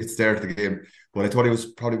mistake at the start of the game, but I thought he was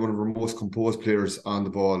probably one of our most composed players on the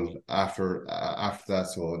ball after that.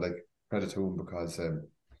 So, credit to him, because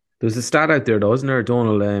there's a stat out there, though, isn't there,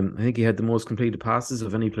 Donal? I think he had the most completed passes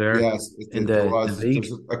of any player in the league.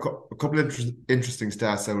 There's a couple of interesting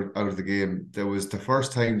stats out of the game. There was the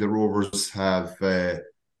first time the Rovers have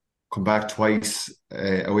come back twice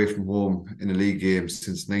away from home in a league game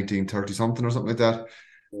since 1930 something or something like that.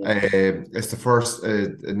 It's the first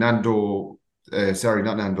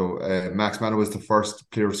Max Manno was the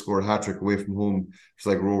first player to score a hat-trick away from home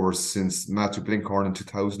for Rovers since Matthew Blinkhorn in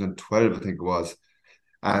 2012, I think it was.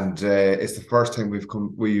 And it's the first time we've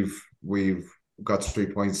got 3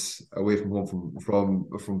 points away from home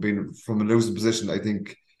from being from a losing position, I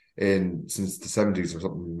think, since the 70s or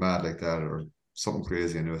something mad like that, or something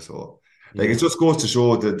crazy anyway. So it just goes to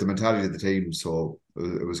show the mentality of the team. So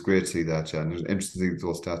it was great to see that, and it was interesting to see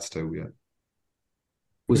those stats too. Yeah, it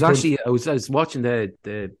was actually I was watching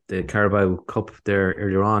the Carabao Cup there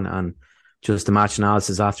earlier on, and just the match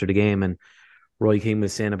analysis after the game, and Roy King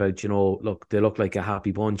was saying about, look, they look like a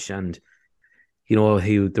happy bunch, and they were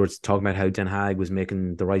talking about how Den Haag was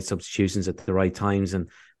making the right substitutions at the right times, and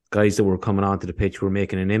guys that were coming onto the pitch were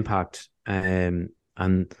making an impact. And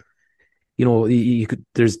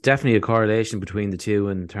there's definitely a correlation between the two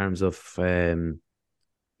in terms of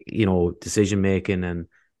decision making, and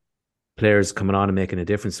players coming on and making a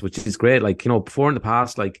difference, which is great. Like, before in the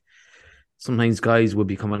past, like sometimes guys would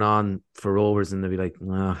be coming on for Rovers and they'd be like,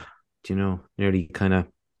 nearly kind of,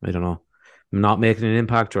 I don't know, not making an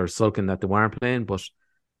impact or sulking that they weren't playing. But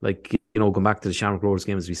like, going back to the Shamrock Rovers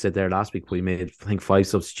game, as we said there last week, we made, I think, 5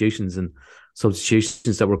 substitutions, and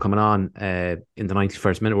substitutions that were coming on in the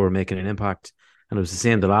 91st minute were making an impact. And it was the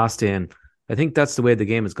same the last day. And I think that's the way the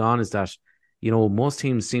game has gone, is that, most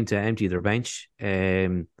teams seem to empty their bench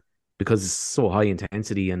because it's so high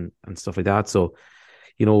intensity and stuff like that. So,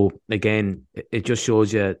 again, it just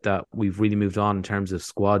shows you that we've really moved on in terms of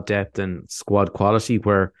squad depth and squad quality,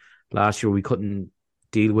 where last year we couldn't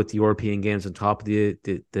deal with the European games on top of the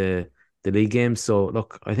league games. So,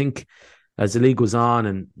 look, I think as the league goes on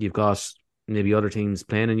and you've got maybe other teams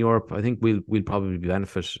playing in Europe, I think we'll probably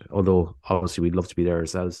benefit, although obviously we'd love to be there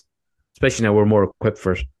ourselves, especially now we're more equipped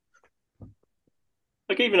for it.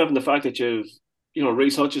 Like, even having the fact that you've,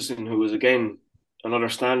 Reece Hutchison, who was again another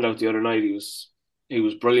standout the other night, he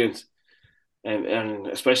was brilliant, and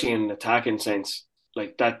especially in the attacking sense,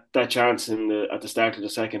 like that chance at the start of the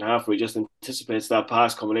second half where he just anticipates that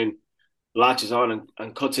pass coming in, latches on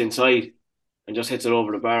and cuts inside and just hits it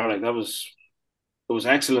over the bar. Like, it was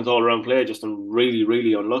excellent all around play, just really,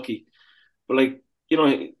 really unlucky. But like,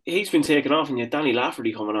 he's been taken off, and yet Danny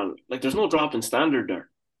Lafferty coming on, like, there's no drop in standard there.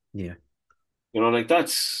 Yeah. Like,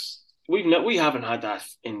 that's we haven't had that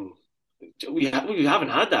we haven't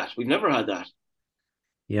had that. We've never had that.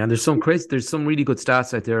 Yeah, and there's some really good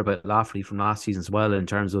stats out there about Lafferty from last season as well, in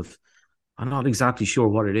terms of, I'm not exactly sure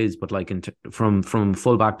what it is, but like from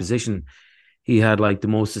full-back position, he had like the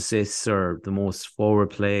most assists or the most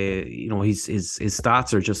forward play. His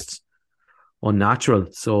stats are just unnatural.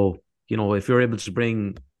 So, if you're able to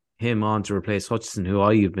bring him on to replace Hutchison, who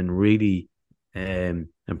I've been really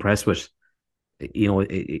impressed with,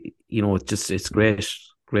 it's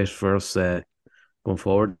great for us going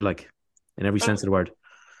forward, like, in every sense of the word.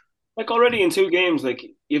 Like, already in 2 games, like,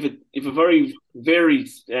 you have a very varied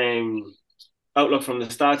outlook from the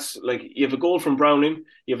stats. Like, you have a goal from Browning,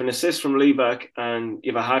 you have an assist from Leaback, and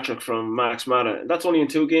you have a hat-trick from Max Mata. And that's only in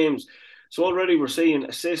 2 games. So already we're seeing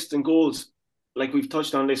assists and goals, like we've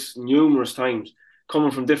touched on this numerous times, coming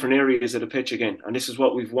from different areas of the pitch again. And this is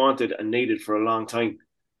what we've wanted and needed for a long time.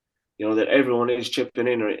 That everyone is chipping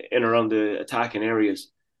in around the attacking areas.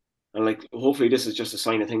 And like, hopefully this is just a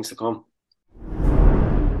sign of things to come.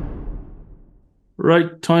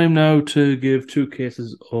 Right, time now to give 2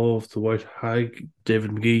 cases of the White Hag. David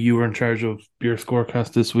McGee, you were in charge of your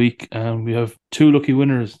scorecast this week, and we have 2 lucky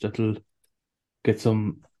winners that'll get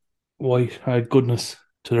some White Hag goodness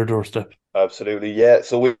to their doorstep. Absolutely, yeah.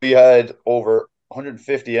 So we had over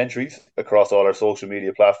 150 entries across all our social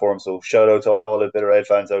media platforms. So shout out to all the Bitterhead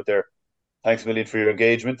fans out there. Thanks a million for your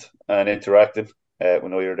engagement and interacting. We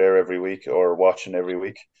know you're there every week or watching every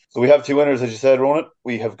week. So we have 2 winners, as you said, Ronan.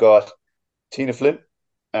 We have got Tina Flynn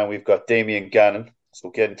and we've got Damien Gannon. So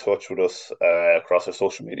get in touch with us across our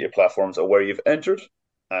social media platforms of where you've entered,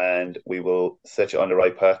 and we will set you on the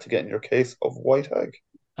right path to getting your case of White Hag.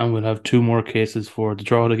 And we'll have 2 more cases for the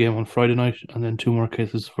Drogheda game on Friday night, and then 2 more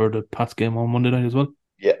cases for the Pats game on Monday night as well.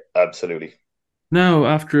 Yeah, absolutely. Now,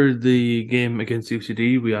 after the game against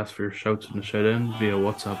UCD, we asked for your shouts and a shout-in via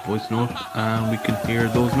WhatsApp voice note, and we can hear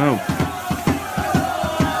those now.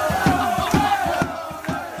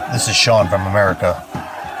 This is Shaun from America.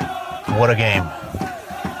 What a game.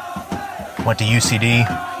 Went to UCD,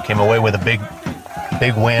 came away with a big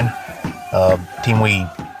win. Team we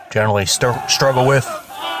generally struggle with,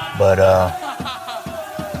 but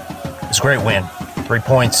it's a great win. 3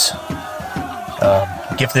 points.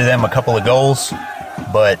 Gifted them a couple of goals,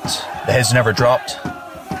 but the heads never dropped.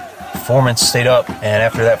 Performance stayed up, and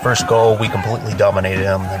after that first goal, we completely dominated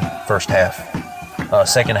them in the first half.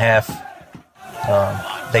 Second half,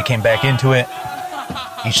 they came back into it.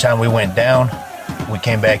 Each time we went down, we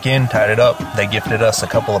came back in, tied it up. They gifted us a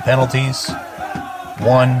couple of penalties.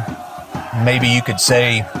 One, maybe you could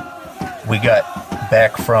say we got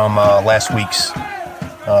back from last week's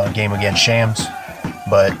game against Shams,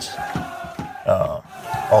 but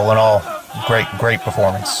all in all, great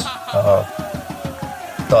performance.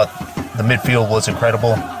 Thought the midfield was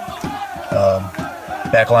incredible.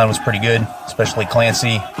 Backline was pretty good, especially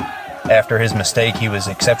Clancy. After his mistake, he was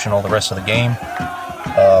exceptional the rest of the game.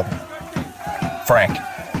 Frank,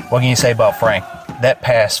 what can you say about Frank? That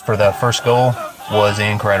pass for the first goal was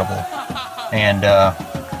incredible. And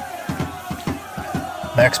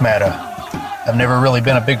Max Mata, I've never really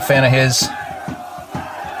been a big fan of his,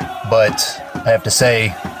 but I have to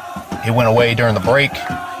say, he went away during the break,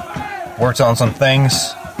 worked on some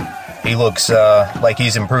things. He looks like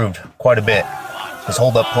he's improved quite a bit. his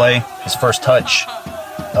hold-up play, his first touch,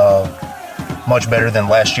 much better than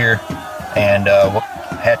last year, and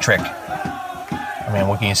hat trick. I mean,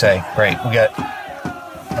 what can you say? Great. We got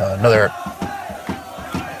another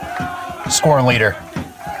scoring leader,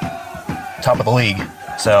 top of the league.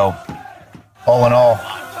 So, all in all,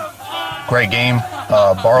 great game.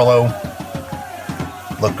 Barlow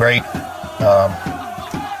looked great.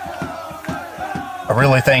 I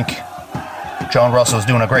really think John Russell's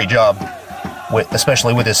doing a great job,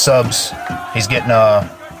 especially with his subs. He's getting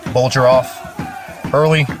Bulger off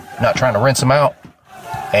early, not trying to rinse him out,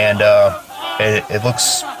 and it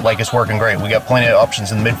looks like it's working great. We got plenty of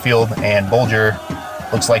options in the midfield, and Bulger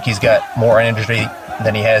looks like he's got more energy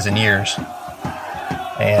than he has in years.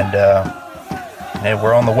 And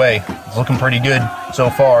we're on the way. It's looking pretty good so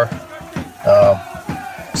far.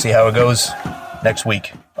 See how it goes next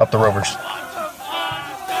week. Up the Rovers.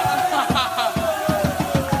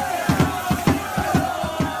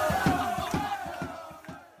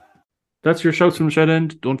 That's your shouts from Shed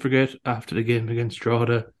End. Don't forget, after the game against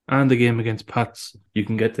Drogheda and the game against Pats, you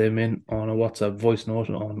can get them in on a WhatsApp voice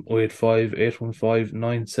note on 085 815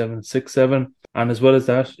 9767. And as well as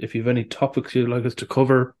that, if you have any topics you'd like us to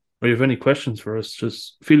cover, or you have any questions for us,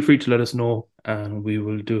 just feel free to let us know, and we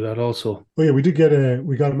will do that also. Oh yeah, we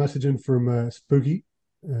got a message in from Spooky.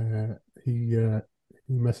 He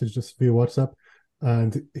messaged us via WhatsApp,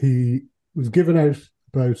 and he was giving out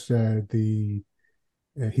about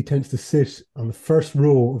he tends to sit on the first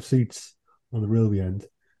row of seats on the railway end,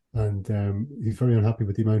 and he's very unhappy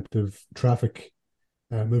with the amount of traffic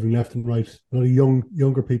moving left and right. A lot of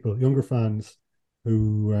younger people, younger fans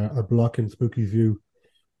who are blocking Spooky's view.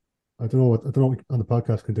 I don't know what we on the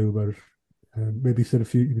podcast can do about it. Maybe you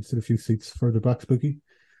could sit a few seats further back, Spooky,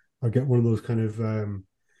 or get one of those kind of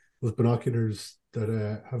those binoculars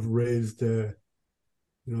that have raised. They've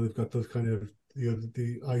got those kind of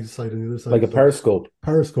the eyesight on the other side, like a periscope.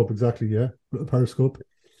 Periscope, exactly. Yeah, a periscope.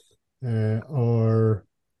 Or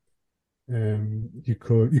you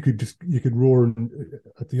could roar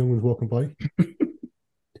at the young ones walking by.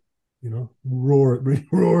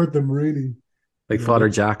 roar at them really. Like Father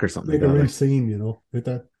Jack or something. Make a real scene,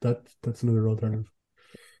 that's another alternative.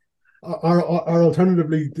 Or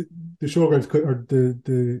alternatively, the Showgrounds or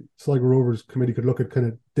the Sligo Rovers committee could look at kind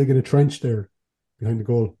of digging a trench there behind the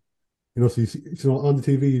goal. So you see, on the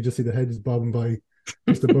TV you just see the heads bobbing by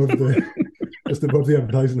just above the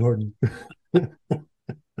advertising hoarding.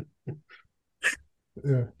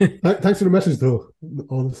 Yeah. Thanks for the message though.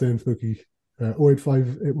 All the same, Spooky.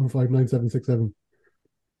 085 815 9767.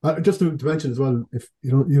 Just to mention as well, if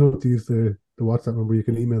you don't have to use the WhatsApp number, you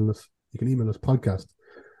can email us. You can email us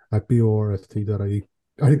podcast@borst.ie.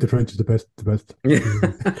 I think the trench is the best.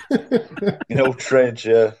 Trench,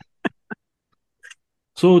 yeah.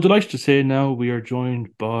 So delighted to say now we are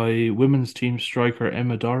joined by women's team striker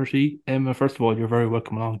Emma Doherty. Emma, first of all, you're very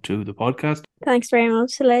welcome along to the podcast. Thanks very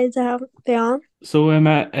much. Delighted to be on. So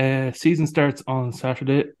Emma, season starts on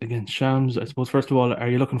Saturday against Shams. I suppose first of all, are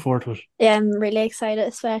you looking forward to it? Yeah, I'm really excited,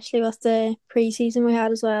 especially with the pre-season we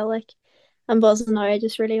had as well. I'm buzzing now. I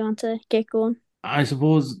just really want to get going. I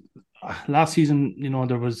suppose last season, it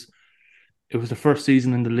was the first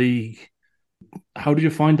season in the league. How did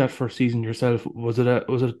you find that first season yourself? Was it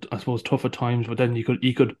I suppose tough at times, but then you could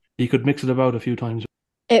mix it about a few times?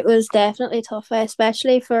 It was definitely tough,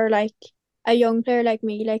 especially for a young player like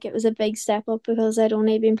me. It was a big step up because I'd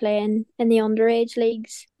only been playing in the underage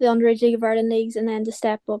leagues, the underage League of Ireland leagues, and then to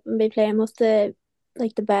step up and be playing with the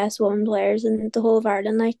best women players in the whole of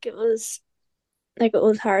Ireland. It was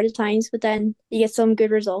hard at times, but then you get some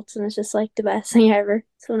good results, and it's just the best thing ever.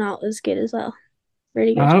 So now it was good as well.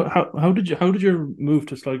 Really good. How did your move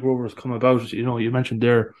to Sligo Rovers come about? You mentioned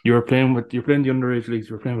there you're playing the underage leagues.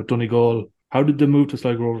 You were playing with Donegal. How did the move to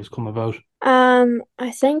Sligo Rovers come about?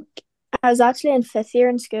 I think I was actually in 5th year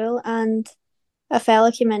in school, and a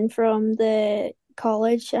fella came in from the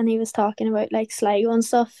college, and he was talking about Sligo and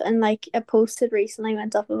stuff, and a post had recently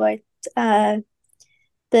went up about the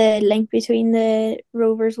link between the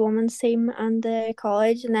Rovers women's team and the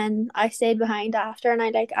college, and then I stayed behind after, and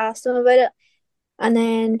I asked him about it. And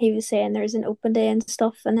then he was saying there's an open day and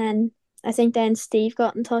stuff. And then I think then Steve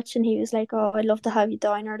got in touch and he was like, oh, I'd love to have you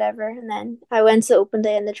down or whatever. And then I went to open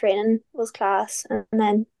day and the training was class. And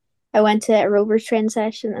then I went to a Rovers training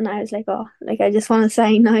session and I was like, oh, I just want to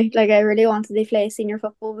sign now. I really wanted to play senior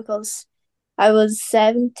football because I was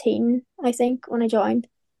 17, I think, when I joined.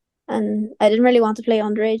 And I didn't really want to play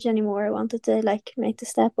underage anymore. I wanted to make the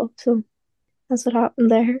step up. So that's what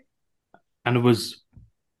happened there. And it was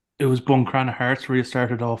Buncrana Hearts where you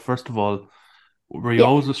started off, first of all. Were you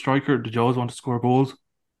always a striker? Did you always want to score goals?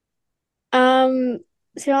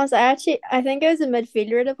 To be honest, I think I was a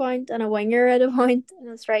midfielder at a point and a winger at a point and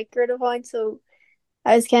a striker at a point. So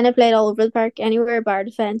I was kind of played all over the park, anywhere bar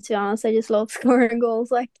defense. To be honest, I just love scoring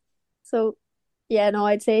goals. Like, so yeah, no,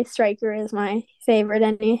 I'd say striker is my favorite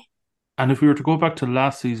anyway. And if we were to go back to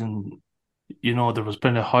last season, there was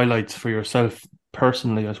plenty of highlights for yourself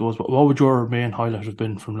personally, I suppose. But what would your main highlight have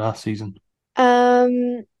been from last season?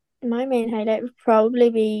 My main highlight would probably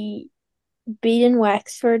be beating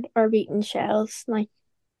Wexford or beating Shells. Like,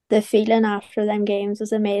 the feeling after them games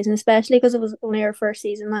was amazing, especially because it was only our first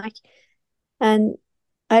season. Like, and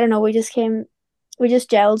I don't know, we just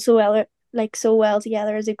gelled so well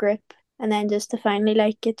together as a group, and then just to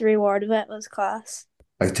finally get the reward of it was class.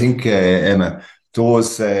 I think, Emma,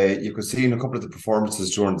 those you could see in a couple of the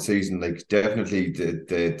performances during the season, like definitely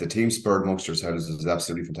the team spirit amongst yourselves is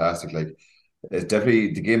absolutely fantastic. Like, it's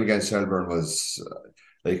definitely the game against Shelburne was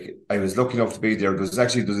like, I was lucky enough to be there. There's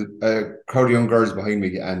a crowd of young girls behind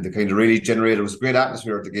me, and the kind of really generated. It was a great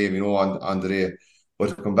atmosphere at the game, on the day. But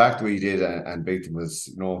to come back to what he did and beat them was,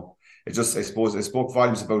 it just, I suppose, it spoke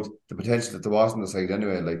volumes about the potential that there was on the side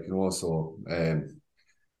anyway. Like, so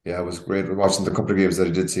yeah, it was great watching the couple of games that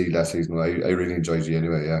I did see last season. I really enjoyed it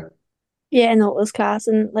anyway. Yeah. Yeah, no, it was class,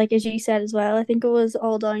 and like as you said as well, I think it was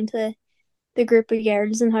all down to the group of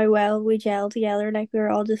girls and how well we gelled together. Like, we were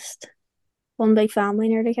all just one big family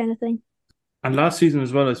nearly, kind of thing. And last season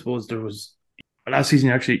as well, I suppose last season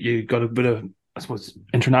actually you got a bit of, I suppose,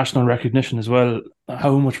 international recognition as well.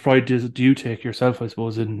 How much pride do you take yourself, I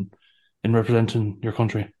suppose, in representing your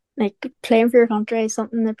country? Like, playing for your country is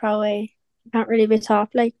something that probably can't really be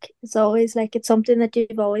topped. Like, it's always it's something that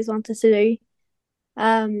you've always wanted to do.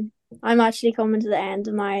 I'm actually coming to the end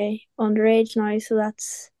of my underage now, so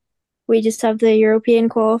we just have the European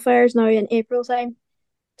qualifiers now in April time.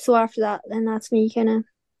 So after that, then that's me kind of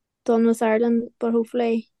done with Ireland. But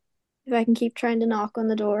hopefully, if I can keep trying to knock on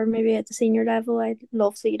the door, maybe at the senior level, I'd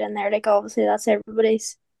love to get in there. Like, obviously that's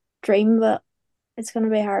everybody's dream, but it's going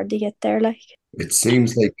to be hard to get there. Like, It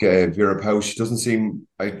seems like Vera Pauw, she doesn't seem.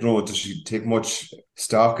 I don't know. Does she take much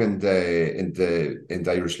stock in the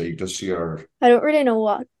Irish league? Does she, or? I don't really know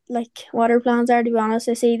what her plans are, to be honest.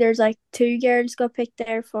 I see there's 2 girls got picked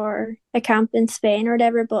there for a camp in Spain or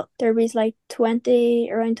whatever, but there was around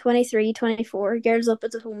 23, 24 girls up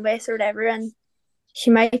at the home base or whatever, and she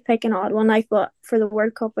might pick an odd one, but for the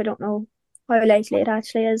World Cup, I don't know how likely it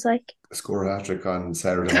actually is. Score a hat-trick on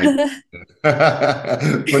Saturday night.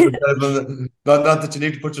 Not that you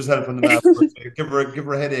need to put yourself on the map, but give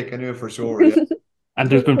her a headache anyway, for sure. Yeah. And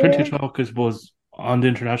there's been plenty of talk, I suppose, on the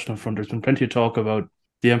international front. There's been plenty of talk about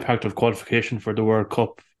the impact of qualification for the World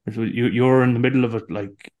Cup. You're in the middle of it.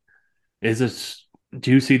 Like,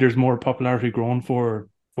 do you see there's more popularity growing for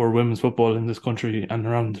women's football in this country and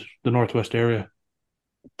around the Northwest area?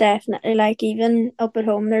 Definitely. Even up at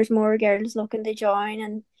home, there's more girls looking to join,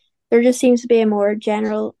 and there just seems to be a more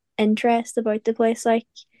general interest about the place.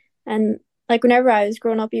 And whenever I was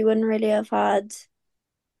growing up, you wouldn't really have had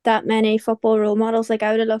that many football role models. Like,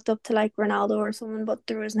 I would have looked up to Ronaldo or someone, but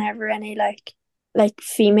there was never any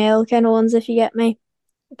female kind of ones, if you get me.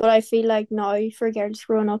 But I feel like now for girls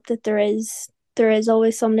growing up that there is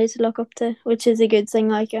always somebody to look up to, which is a good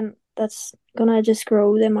thing. And that's gonna just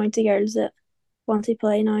grow the amount of girls that want to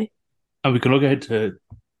play now. And we can look ahead to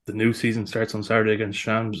the new season starts on Saturday against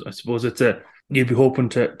Shams. I suppose you'd be hoping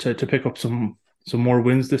to pick up some more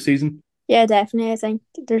wins this season. Yeah, definitely. I think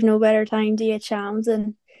there's no better time to get Shams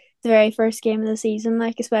than the very first game of the season,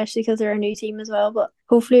 especially because they're a new team as well. But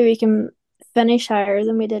hopefully we can finish higher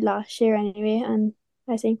than we did last year anyway, and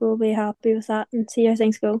I think we'll be happy with that and see how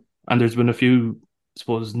things go. And there's been a few, I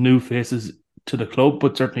suppose, new faces to the club,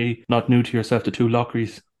 but certainly not new to yourself. The 2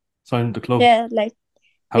 Lockeries signed the club. Yeah, me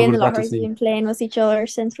and the Lockeries have been playing with each other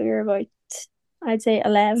since we were about, I'd say,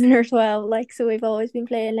 11 or 12. So we've always been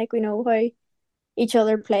playing. We know how each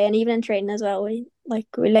other play, and even in training as well. We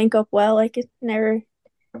link up well. It never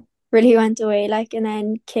really went away. And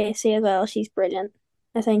then Casey as well. She's brilliant.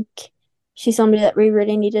 I think she's somebody that we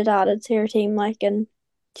really needed added to her team. And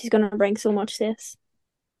she's going to bring so much to us.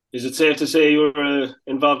 Is it safe to say you were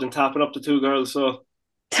involved in tapping up the 2 girls? So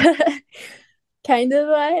kind of.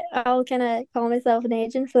 I'll kind of call myself an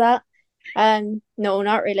agent for that. No,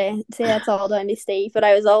 not really. I'd say that's all down to Steve. But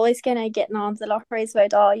I was always kind of getting on to the Lockeries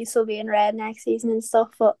about, you still be in red next season and stuff.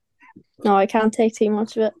 But no, I can't take too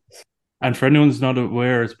much of it. And for anyone who's not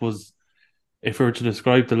aware, I suppose, if we were to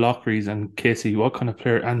describe the Lockeries and Casey, what kind of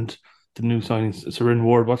player, and the new signings, Sarin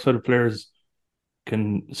Ward, what sort of players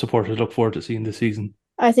can supporters look forward to seeing this season?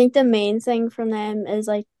 I think the main thing from them is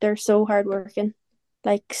they're so hardworking.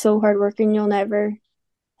 So hardworking, you'll never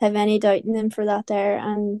have any doubt in them for that there.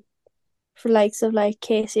 And for likes of like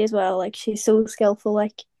Casey as well. Like she's so skillful.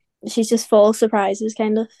 Like she's just full of surprises,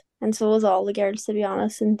 kind of. And so is all the girls, to be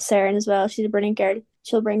honest. And Saren as well. She's a brilliant girl.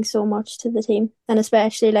 She'll bring so much to the team, and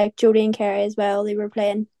especially like Jodie and Kerry as well. They were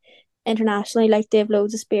playing internationally, like they have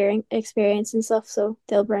loads of experience and stuff, so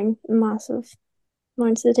they'll bring massive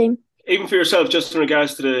amounts to the team. Even for yourself, just in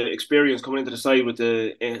regards to the experience coming into the side with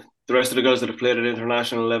the rest of the girls that have played at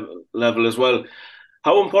international level as well,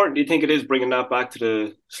 how important do you think it is bringing that back to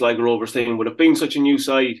the Sligo Rovers team, with it being such a new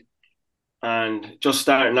side and just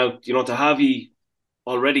starting out, to have you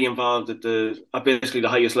already involved at basically the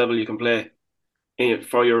highest level you can play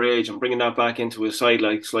for your age, and bringing that back into a side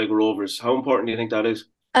like Sligo Rovers? How important do you think that is?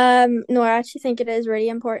 No, I actually think it is really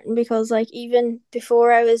important, because like even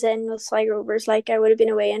before I was in with Sligo Rovers, like I would have been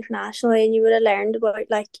away internationally and you would have learned about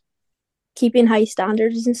like keeping high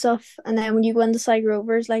standards and stuff. And then when you go into Sligo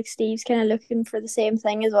Rovers, like Steve's kind of looking for the same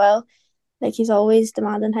thing as well. Like he's always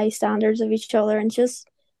demanding high standards of each other, and just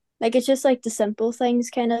like it's just like the simple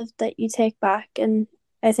things kind of that you take back, and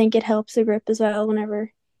I think it helps the group as well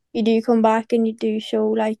whenever you do come back and you do show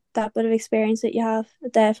like that bit of experience that you have.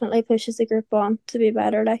 It definitely pushes the group on to be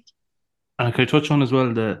better. Like, and can I touch on as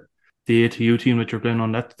well the ATU team that you're playing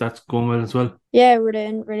on? That's going well as well. Yeah, we're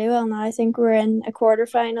doing really well now. I think we're in a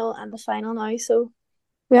quarter-final and the final now, so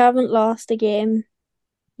we haven't lost a game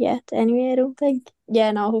yet anyway, I don't think.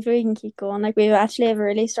 Yeah, no, hopefully we can keep going. Like we actually have a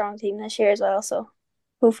really strong team this year as well, so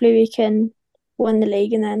hopefully we can win the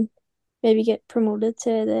league and then maybe get promoted to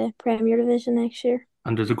the Premier Division next year.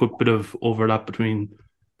 And there's a good bit of overlap between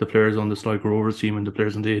the players on the Sligo Rovers team and the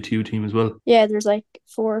players on the ATU team as well. Yeah, there's like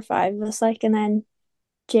 4 or 5 of us, like, and then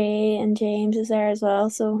Jay and James is there as well,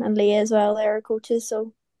 so, and Leah as well, they're our coaches,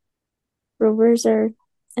 so Rovers are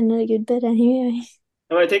in a good bit anyway.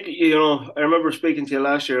 And I think, I remember speaking to you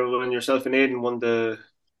last year when yourself and Aidan won the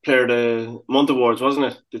Player of the Month awards, wasn't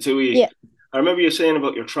it? The two of you. Yeah. I remember you saying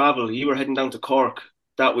about your travel. You were heading down to Cork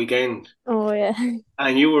that weekend. Oh yeah.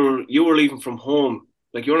 And you were leaving from home.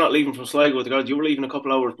 Like, you're not leaving from Sligo with the guards. You were leaving a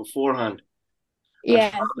couple hours beforehand.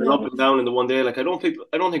 Yeah. Up and down in the one day. Like, I don't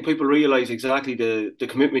think people realise exactly the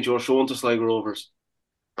commitment you're showing to Sligo Rovers.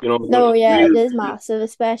 No, yeah, it is massive.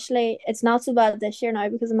 Especially, it's not so bad this year now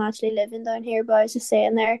because I'm actually living down here. But I was just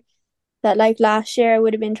saying there that like last year I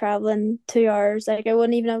would have been traveling 2 hours. Like I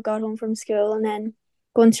wouldn't even have got home from school and then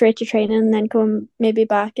going straight to training and then come maybe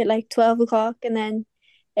back at like 12 o'clock, and then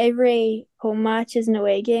every home match is an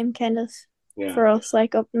away game kind of for us,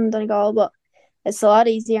 like up in Donegal. But it's a lot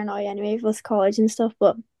easier now anyway with college and stuff.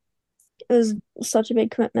 But it was such a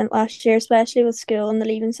big commitment last year, especially with school and the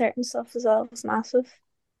leaving cert and stuff as well. It was massive.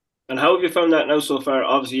 And how have you found that now so far?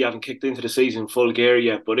 Obviously, you haven't kicked into the season full gear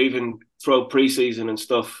yet, but even throughout pre-season and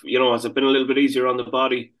stuff, has it been a little bit easier on the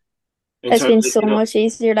body? It's been so much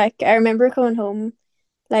easier. Like I remember coming home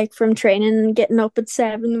like from training and getting up at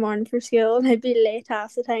 7 in the morning for school, and I'd be late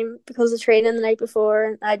half the time because of training the night before,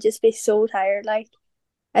 and I'd just be so tired. Like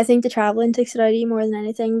I think the travelling takes it out of you more than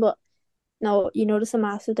anything, but no, you notice a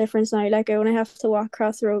massive difference now. Like I only have to walk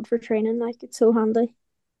across the road for training. Like it's so handy.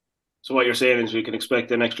 So what you're saying is we can expect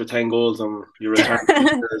an extra 10 goals on your return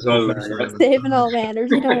as well. Saving all my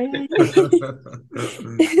energy now.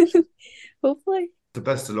 Hopefully. The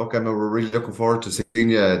best of luck, Emma. We're really looking forward to seeing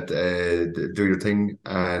you do your thing,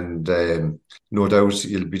 and no doubt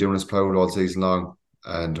you'll be doing us proud all season long.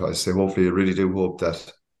 And I say, hopefully, I really do hope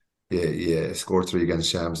that you score 3 against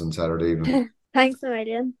Shams on Saturday evening. Thanks a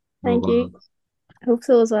million. Thank you. Hope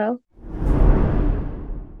so as well.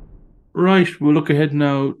 Right, we'll look ahead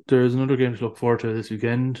now. There's another game to look forward to this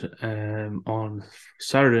weekend. On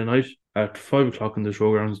Saturday night at 5 o'clock in the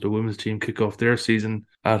Showgrounds, the women's team kick off their season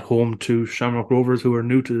at home to Shamrock Rovers, who are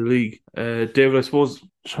new to the league. David, I suppose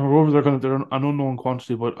Shamrock Rovers they're an unknown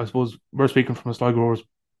quantity, but I suppose we're speaking from a Sligo Rovers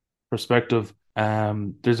perspective.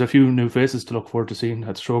 There's a few new faces to look forward to seeing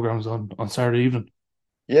at the Showgrounds on Saturday evening.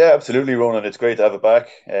 Yeah, absolutely, Ronan. It's great to have it back.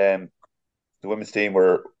 The women's team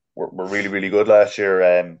were really, really good last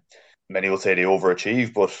year. Many will say they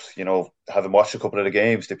overachieved, but having watched a couple of the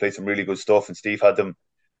games, they played some really good stuff, and Steve had them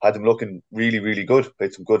looking really, really good.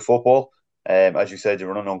 Played some good football. As you said, they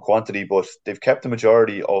were an unknown quantity, but they've kept the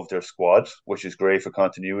majority of their squad, which is great for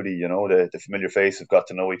continuity. The familiar faces have got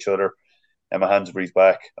to know each other. Emma Hansbury's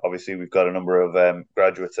back. Obviously, we've got a number of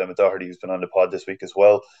graduates. Emma Doherty, who's been on the pod this week as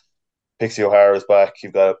well. Pixie O'Hara's back.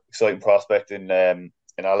 You've got an exciting prospect in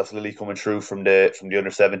Alice Lilly coming through from the under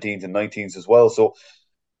 17s and 19s as well. So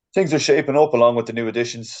things are shaping up along with the new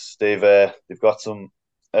additions. They've got some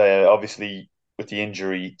obviously with the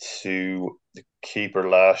injury to the keeper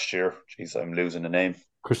last year. Jeez, I'm losing the name.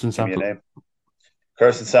 Kirsten Sample.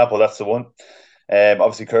 Kirsten Sample, that's the one.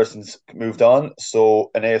 Obviously, Kirsten's moved on,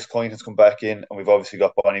 so Aeneas Coyne has come back in, and we've obviously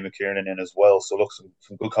got Bonnie McKiernan in as well. So, look,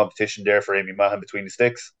 some good competition there for Amy Mahan between the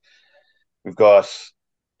sticks. We've got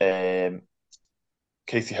Casey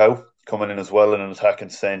Howe coming in as well in an attacking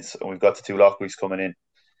sense, and we've got the two Lockeries coming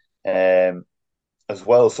in as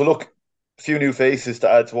well. So, look, a few new faces to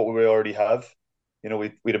add to what we already have. You know,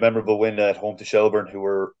 we had a memorable win at home to Shelburne, who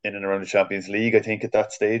were in and around the Champions League, I think, at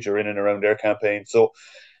that stage, or in and around their campaign. So,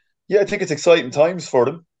 yeah, I think it's exciting times for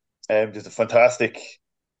them. There's a fantastic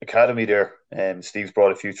academy there. Steve's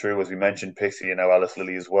brought a few through, as we mentioned, Pixie and now Alice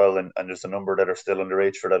Lilly as well, and there's a number that are still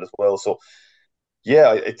underage for that as well. So,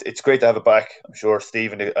 yeah, it's great to have it back. I'm sure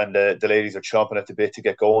Steve and the ladies are chomping at the bit to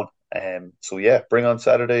get going. So yeah, bring on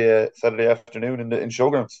Saturday afternoon in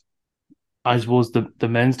Showgrounds. I suppose the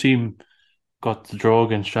men's team got the draw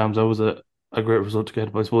against Shams. That was a great result to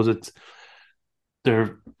get. But I suppose it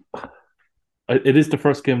is the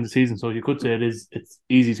first game of the season, so you could say it's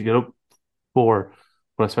easy to get up for.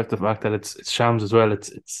 But I expect the fact that it's Shams as well.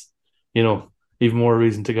 It's even more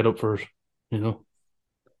reason to get up for it.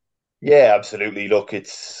 Yeah, absolutely. Look,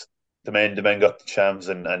 it's the men got the Shams,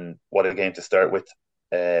 and what a game to start with.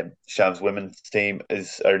 Shams women's team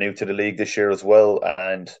are new to the league this year as well,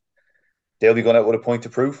 and they'll be going out with a point to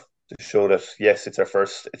prove to show that yes, it's our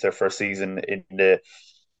first season in the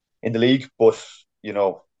league, but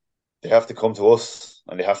they have to come to us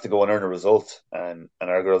and they have to go and earn a result. And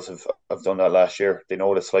our girls have done that last year. They know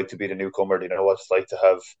what it's like to be the newcomer. They know what it's like to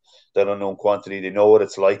have that unknown quantity. They know what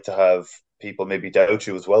it's like to have people maybe doubt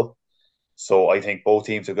you as well. So I think both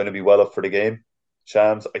teams are going to be well up for the game.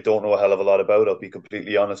 Shams, I don't know a hell of a lot about, I'll be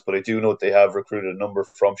completely honest, but I do know they have recruited a number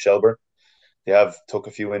from Shelburne. They have took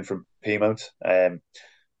a few in from Piedmont.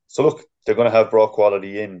 So look, they're going to have brought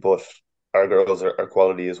quality in, but our girls are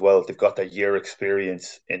quality as well. They've got that year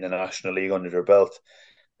experience in the National League under their belt,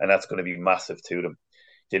 and that's going to be massive to them.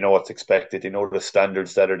 They know what's expected. They know the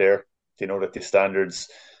standards that are there. They know that the standards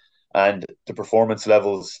and the performance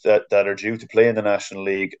levels that are due to play in the National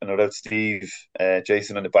League, and no doubt Steve,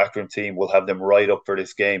 Jason and the backroom team will have them right up for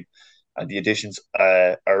this game. And the additions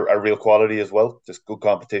are real quality as well. There's good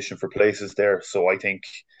competition for places there. So I think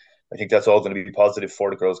that's all going to be positive for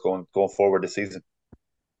the girls going forward this season.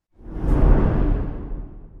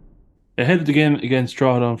 Ahead of the game against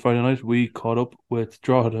Drogheda on Friday night, we caught up with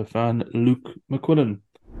Drogheda fan Luke McQuillan.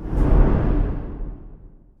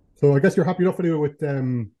 So I guess you're happy enough anyway with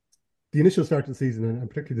the initial start of the season, and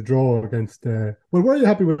particularly the draw against. Were you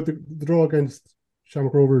happy with the draw against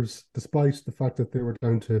Shamrock Rovers, despite the fact that they were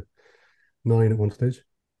down to 9 at one stage?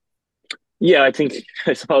 Yeah,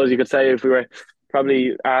 I suppose you could say if we were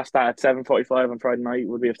probably asked that at 7:45 on Friday night,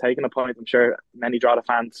 would we have taken a point? I'm sure many Drogheda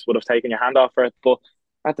fans would have taken your hand off for it, but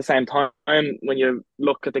at the same time, when you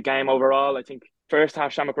look at the game overall, I think first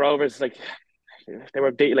half Shamrock Rovers they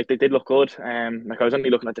did look good. I was only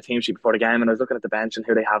looking at the team sheet before the game, and I was looking at the bench and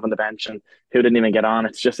who they have on the bench and who didn't even get on.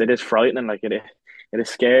 It is frightening. It is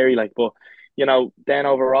scary. Then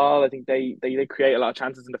overall, I think they did create a lot of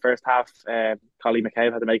chances in the first half. Collie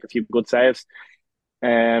McCabe had to make a few good saves.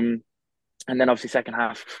 And then obviously second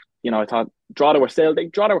half, I thought Drogheda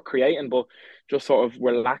were creating, but just sort of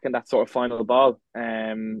were lacking that sort of final ball.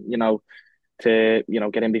 To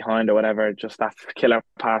get in behind or whatever, just that killer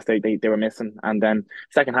pass they were missing. And then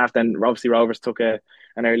second half, then obviously Rovers took an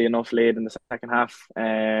early enough lead in the second half,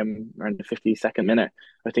 around the 52nd minute,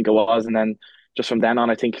 I think it was. And then just from then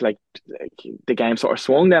on, I think the game sort of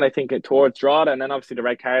swung then, I think, towards Drogheda. And then obviously the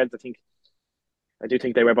red cards, I do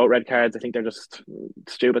think they were both red cards. I think they're just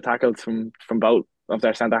stupid tackles from both of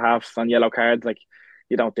their centre halves on yellow cards.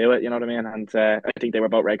 You don't do it, you know what I mean? And I think they were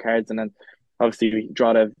both red cards. And then obviously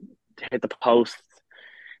Drogheda hit the post,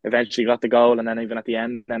 eventually got the goal, and then even at the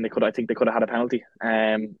end, then I think they could have had a penalty.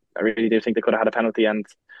 I really do think they could have had a penalty, and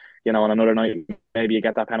on another night maybe you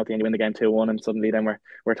get that penalty and you win the game 2-1, and suddenly then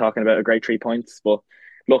we're talking about a great 3 points. But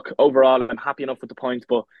look, overall I'm happy enough with the points,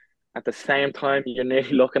 but at the same time you're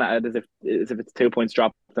nearly looking at it as if it's 2 points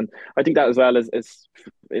dropped, and I think that as well is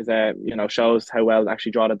shows how well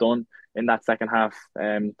actually Drogheda done in that second half.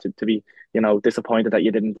 To be disappointed that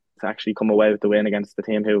you didn't actually come away with the win against the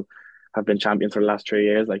team who have been champions for the last 3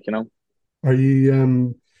 years. Are you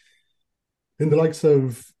in the likes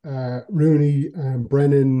of Rooney,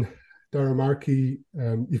 Brennan, Dara Markey?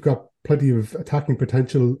 You've got plenty of attacking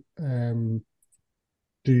potential. Are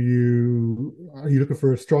you looking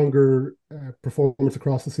for a stronger performance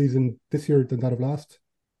across the season this year than that of last?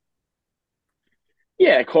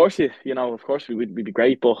 Yeah, of course. Of course we'd be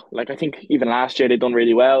great, but I think even last year they'd done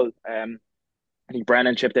really well. I think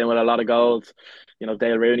Brennan chipped in with a lot of goals.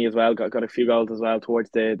 Dale Rooney as well got a few goals as well towards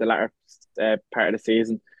the latter part of the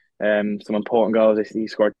season. some important goals. He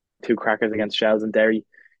scored two crackers against Shells and Derry,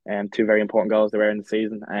 two very important goals they were in the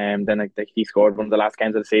season. Then he scored one of the last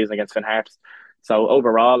games of the season against Finn Harps. So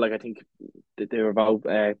overall, like I think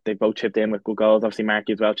they both chipped in with good goals. Obviously,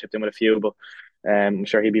 Marky as well chipped in with a few, but I'm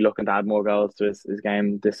sure he'll be looking to add more goals to his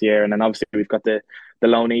game this year. And then obviously we've got the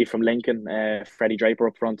loanee from Lincoln, Freddie Draper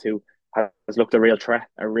up front, who has looked a real threat,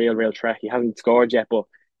 a real threat. He hasn't scored yet, but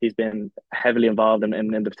he's been heavily involved in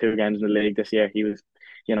the two games in the league this year.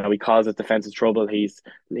 He causes defensive trouble. He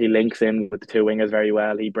links in with the two wingers very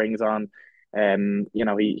well. He brings on,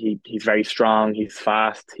 he's very strong. He's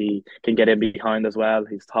fast. He can get in behind as well.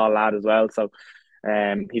 He's a tall lad as well. So,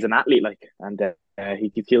 he's an athlete, I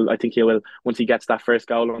think he will, once he gets that first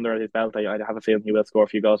goal under his belt. I have a feeling he will score a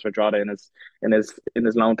few goals for Drogheda in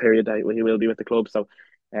his loan period. He will be with the club. So,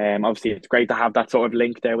 obviously it's great to have that sort of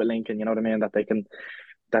link there with Lincoln. You know what I mean? That they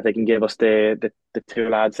can give us the two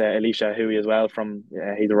lads, Elisha Hui as well.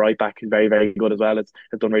 He's a right back, very very good as well. Has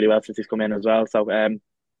done really well since he's come in as well. So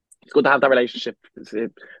it's good to have that relationship.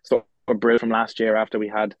 It sort of brewed from last year after we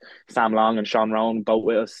had Sam Long and Shaun Ronan both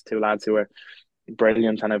with us, two lads who are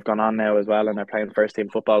brilliant and have gone on now as well, and they're playing first team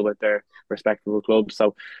football with their respectable clubs.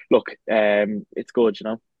 So look, it's good,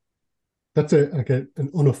 That's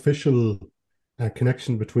an unofficial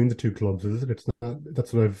connection between the two clubs, is it? It's not.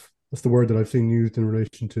 That's the word that I've seen used in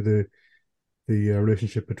relation to the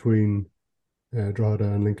relationship between Drogheda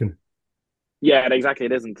and Lincoln. Yeah, exactly.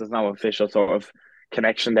 It isn't. There's no official sort of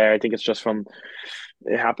connection there. I think it's just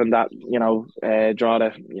it happened that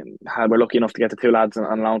Drogheda were lucky enough to get the two lads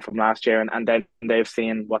on loan from last year, and then they've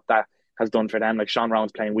seen what that has done for them. Like Shaun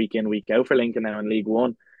Rowan's playing week in, week out for Lincoln now in League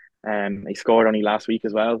One. He scored only last week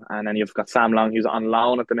as well, and then you've got Sam Long, who's on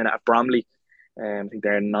loan at the minute at Bromley. I think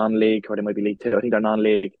they're non-league, or they might be League Two. I think they're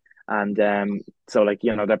non-league, and so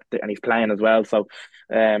and he's playing as well. So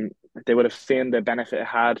they would have seen the benefit it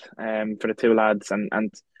had for the two lads, and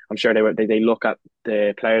I'm sure they look at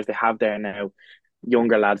the players they have there now,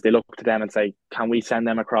 younger lads. They look to them and say, can we send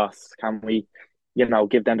them across? Can we, give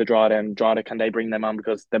them to Drogheda, and Drogheda, can they bring them on,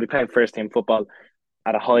 because they'll be playing first team football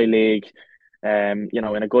at a high league, in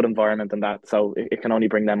a good environment and that. So it can only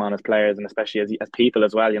bring them on as players, and especially as people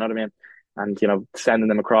as well. You know what I mean? And sending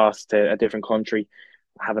them across to a different country,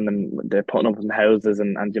 they're putting up in houses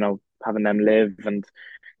and having them live and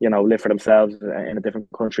live for themselves in a different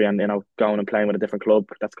country, and going and playing with a different club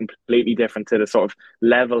that's completely different to the sort of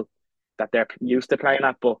level that they're used to playing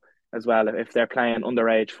at. But as well, if they're playing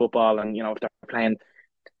underage football, and if they're playing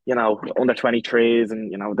under 23s,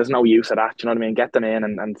 and there's no use of that. You know what I mean? Get them in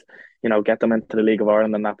and get them into the League of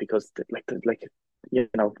Ireland and that, because you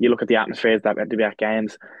look at the atmospheres that be at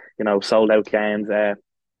games, sold out games.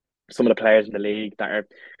 Some of the players in the league that are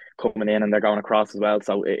coming in and they're going across as well.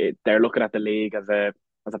 So they're looking at the league as a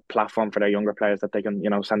platform for their younger players that they can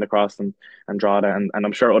send across and draw it, and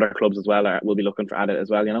I'm sure other clubs as well will be looking at it as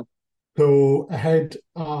well. So ahead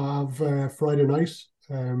of Friday night,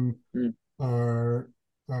 are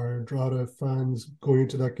Drogheda fans going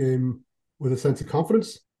into that game with a sense of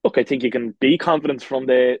confidence? Look, I think you can be confident from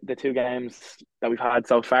the two games that we've had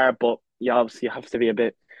so far, but you obviously have to be a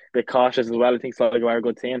bit cautious as well. I think Sligo are a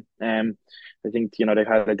good team. I think they've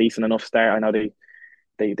had a decent enough start. I know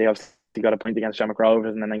they obviously got a point against Shamrock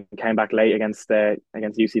Rovers, and then they came back late against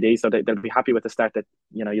UCD. So they'll be happy with the start that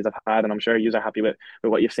you have had, and I'm sure you are happy with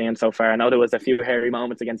what you've seen so far. I know there was a few hairy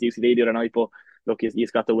moments against UCD the other night, but look,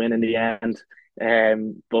 you've got the win in the end.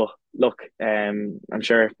 But look, I'm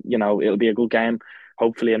sure it'll be a good game.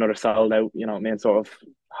 Hopefully another sold out, sort of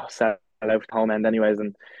sell out home end anyways,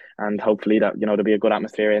 and hopefully that there'll be a good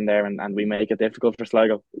atmosphere in there, and we make it difficult for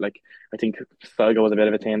Sligo. Like, I think Sligo was a bit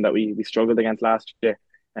of a team that we struggled against last year.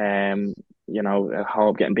 At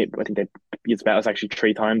home getting beat. I think they beat us actually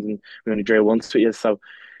 3 times, and we only drew once with you. So,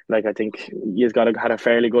 I think you've had a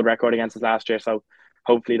fairly good record against us last year. So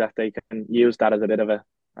hopefully that they can use that as a bit of a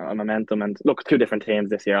momentum. And look, 2 different teams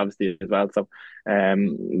this year, obviously as well. So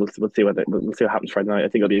we'll see what happens Friday night. I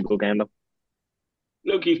think it'll be a good game though.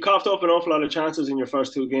 Look, you've coughed up an awful lot of chances in your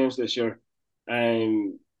first 2 games this year.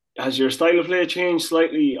 Has your style of play changed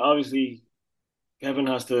slightly? Obviously, Kevin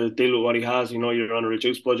has to deal with what he has. You're on a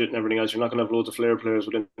reduced budget and everything else. You're not going to have loads of flair players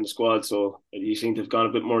within the squad, so you seem to have gone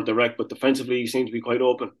a bit more direct. But defensively, you seem to be quite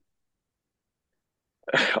open.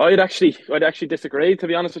 I'd actually disagree, to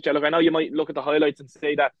be honest with you. Look, I know you might look at the highlights and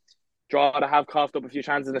say that Drogheda have coughed up a few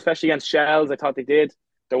chances, especially against Shells. I thought they did.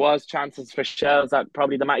 There was chances for Shells, that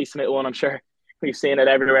probably the Matty Smith one. I'm sure we've seen it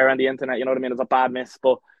everywhere on the internet. You know what I mean? It was a bad miss,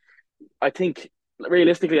 but I think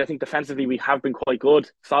realistically, defensively we have been quite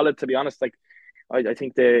good, solid. To be honest, I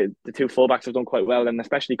think the 2 fullbacks have done quite well, and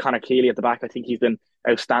especially Conor Keeley at the back. I think he's been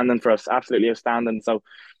outstanding for us, absolutely outstanding. So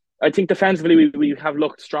I think defensively we have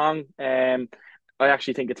looked strong. I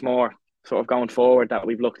actually think it's more sort of going forward that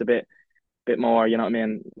we've looked a bit more, you know what I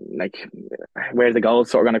mean, like where the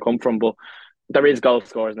goals sort of going to come from. But there is goal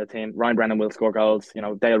scorers in the team. Ryan Brennan will score goals. You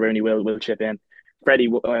know, Dale Rooney will chip in. Freddie,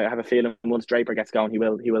 I have a feeling once Draper gets going, he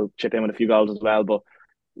will chip in with a few goals as well. But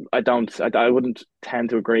I wouldn't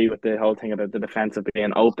tend to agree with the whole thing about the defensive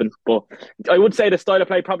being open. But I would say the style of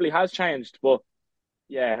play probably has changed. But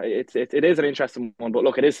yeah, it is an interesting one. But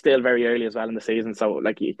look, it is still very early as well in the season, so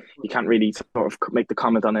like you can't really sort of make the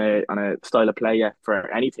comment on a style of play yet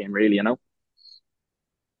for any team, really, you know.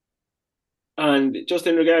 And just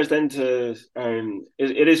in regards then to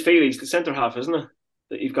it is Feely's the centre half, isn't it?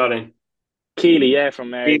 That you've got in. Keeley, yeah,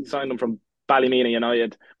 from signed him from Ballymena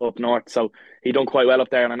United up north, so he done quite well up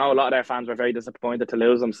there. And I know a lot of their fans were very disappointed to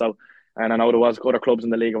lose him. So, and I know there was other clubs in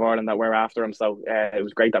the League of Ireland that were after him. So it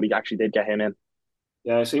was great that we actually did get him in.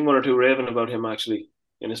 Yeah, I've seen one or two raving about him actually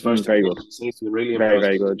in his first. Very good. He seems to be really very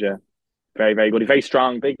impressive. very good. Yeah, very very good. He's very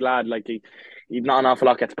strong, big lad. Like he's not an awful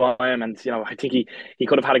lot gets by him, and you know I think he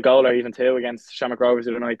could have had a goal or even two against Shamrock Rovers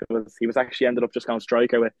the other night. He was actually ended up just going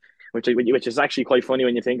striker with, which is actually quite funny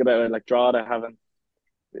when you think about it. Like Drogheda having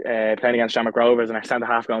playing against Shamrock Rovers and our centre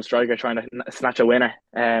half going striker trying to snatch a winner.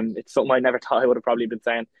 It's something I never thought I would have probably been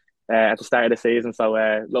saying at the start of the season. So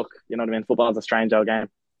look, you know what I mean. Football is a strange old game.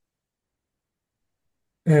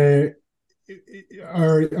 Are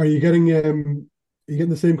you getting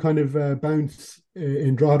the same kind of bounce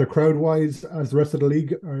in Drogheda crowd wise as the rest of the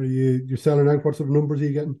league? Are you selling out? What sort of numbers are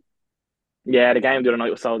you getting? Yeah, the game the other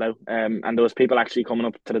night was sold out, and there was people actually coming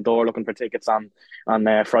up to the door looking for tickets on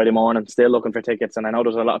Friday morning, still looking for tickets. And I know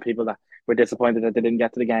there's a lot of people that were disappointed that they didn't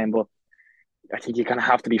get to the game, but I think you kind of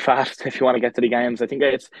have to be fast if you want to get to the games. I think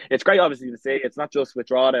it's great, obviously, to see. It's not just with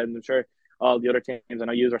Drogheda, and I'm sure all the other teams. I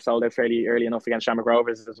know you were sold out fairly early enough against Shamrock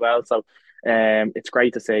Rovers as well. So it's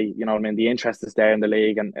great to see. You know what I mean? The interest is there in the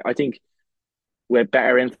league, and I think with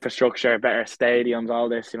better infrastructure, better stadiums, all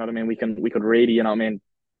this, you know what I mean, we could really, you know what I mean,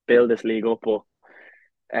 build this league up. But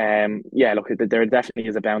yeah, look, there definitely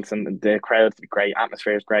is a bounce, and the crowd's great,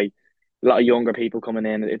 atmosphere is great. A lot of younger people coming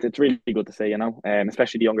in. It's really good to see, you know,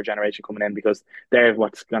 especially the younger generation coming in, because they're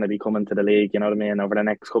what's going to be coming to the league, you know what I mean, over the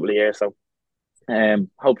next couple of years. So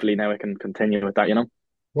hopefully now we can continue with that, you know.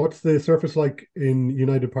 What's the surface like in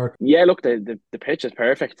United Park? Yeah, look, the pitch is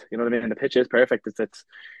perfect. You know what I mean? The pitch is perfect. It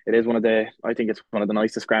is I think it's one of the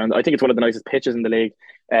nicest grounds. I think it's one of the nicest pitches in the league.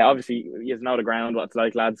 Obviously, you know the ground, what it's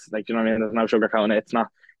like, lads. Like, you know what I mean? There's no sugarcoating it. It's not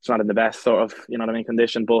in the best sort of, you know what I mean,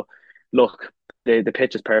 condition. But look, the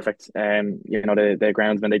pitch is perfect. You know, the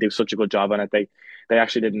groundsmen, they do such a good job on it. They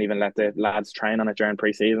actually didn't even let the lads train on it during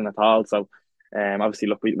pre-season at all. So obviously,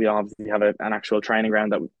 look, we obviously have an actual training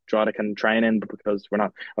ground that Drogheda can train in, but because we're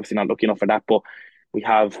not obviously not lucky enough for that. But we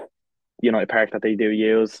have United Park that they do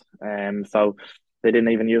use, so they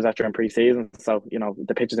didn't even use that during pre-season. So you know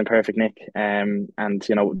the pitch is in perfect nick, and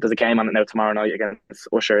you know there's a game on it now tomorrow night against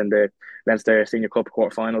Usher in the Leinster Senior Cup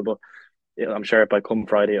quarter final. But I'm sure by come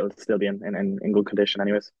Friday it'll still be in good condition,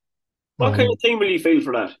 anyways. What kind of team will you feel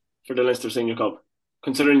for that, for the Leinster Senior Cup?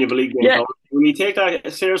 Considering you have a league game, yeah. Will you take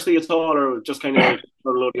that seriously at all, or just kind of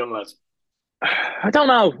for a load of young lads? I don't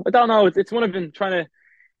know. It's one I've been trying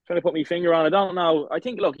to put my finger on. I don't know. I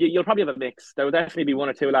think, look, you'll probably have a mix. There will definitely be one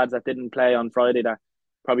or two lads that didn't play on Friday that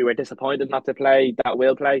probably were disappointed not to play, that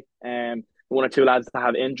will play. One or two lads that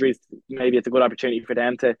have injuries, maybe it's a good opportunity for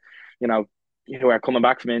them to, you know, who are coming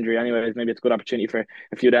back from injury anyways, maybe it's a good opportunity for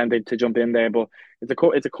a few of them to jump in there. But it's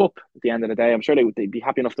a cup at the end of the day. I'm sure they'd be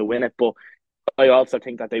happy enough to win it, but I also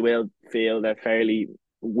think that they will feel they're fairly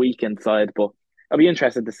weak inside. But I'll be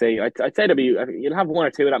interested to see. I'd say you'll have one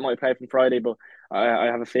or two that might play from Friday, but I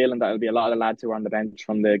have a feeling that it'll be a lot of the lads who are on the bench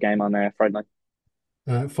from the game on Friday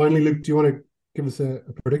night. Finally, Luke, do you want to give us a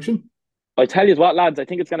prediction? I tell you what, lads, I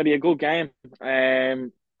think it's going to be a good game. I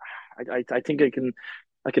think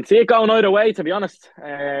I can see it going either way, to be honest.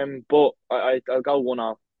 But I'll go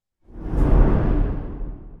 1-1.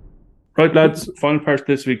 Right, lads, final part of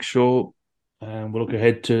this week's show. We'll look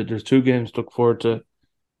ahead to, there's two games to look forward to.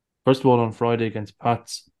 First of all, on Friday against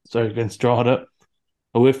Drogheda,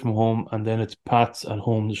 away from home, and then it's Pats at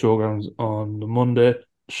home, the Showgrounds on the Monday.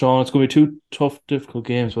 Shaun, it's going to be two tough, difficult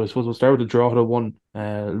games, but I suppose we'll start with the Drogheda one.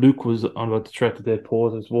 Luke was on about the threat that they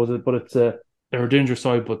pose, I suppose, but they're a dangerous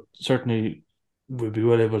side, but certainly we'll be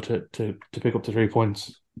well able to pick up the 3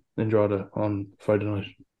 points in Drogheda on Friday night.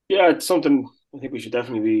 Yeah, it's something I think we should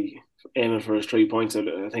definitely be aiming for as 3 points.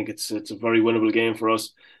 I think it's a very winnable game for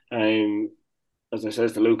us. As I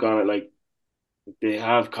said to Luke on it, like they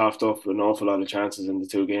have coughed up an awful lot of chances in the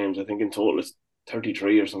two games. I think in total it's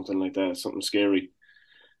 33 or something like that, something scary.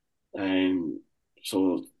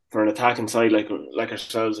 So for an attacking side like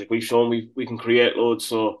ourselves, like we've shown we can create loads.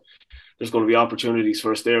 So there's going to be opportunities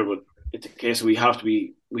for us there, but it's a case of we have to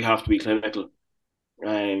be clinical,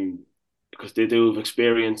 because they do have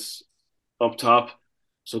experience up top,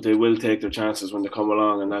 so they will take their chances when they come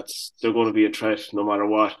along, and they're going to be a threat no matter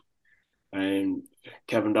what.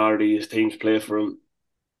 Kevin Doherty, his teams play for him.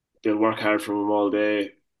 They'll work hard for him all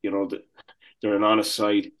day. They're an honest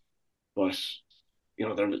side, but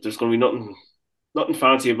there's going to be nothing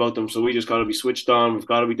fancy about them. So we just got to be switched on. We've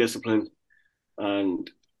got to be disciplined, and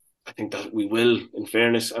I think that we will, in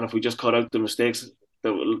fairness. And if we just cut out the mistakes,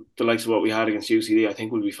 the likes of what we had against UCD, I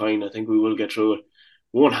think we'll be fine. I think we will get through it.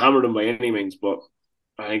 We won't hammer them by any means, but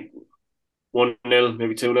I think 1-0,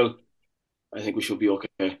 maybe 2-0. I think we should be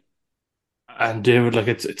okay. And David, like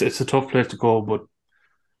it's a tough place to go, but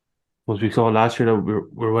as we saw last year, that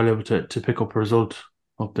we're well able to pick up a result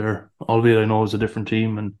up there. Albeit I know it was a different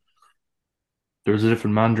team and there was a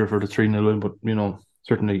different manager for the 3-0 win, but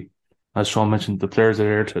certainly, as Shaun mentioned, the players are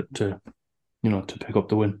there to pick up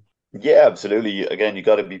the win. Yeah, absolutely. Again, you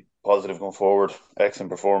got to be positive going forward. Excellent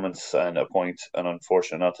performance and a point, and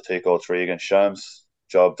unfortunate not to take all three against Shams.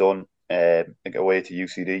 Job done. Away to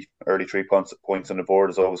UCD. Early 3 points on the board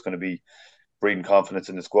is always going to be breeding confidence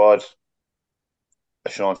in the squad.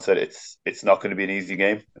 As Shaun said, it's not going to be an easy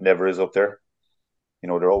game. It never is up there.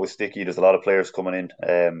 They're always sticky. There's a lot of players coming in,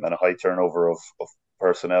 and a high turnover of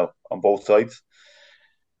personnel on both sides.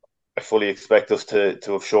 I fully expect us to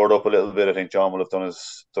have shored up a little bit. I think John will have done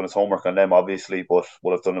his homework on them, obviously, but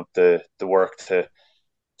will have done the work to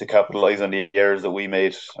capitalise on the errors that we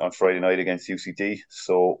made on Friday night against UCD.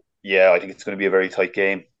 So yeah, I think it's going to be a very tight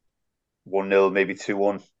game. 1-0, maybe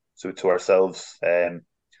 2-1 to ourselves.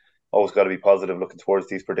 Always got to be positive looking towards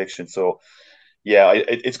these predictions. So yeah,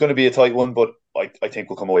 it's going to be a tight one, but I think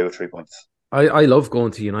we'll come away with 3 points. I love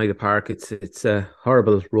going to United Park. It's a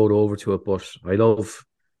horrible road over to it, but I love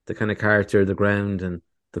the kind of character, the ground, and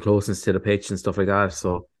the closeness to the pitch and stuff like that.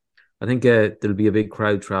 So I think there'll be a big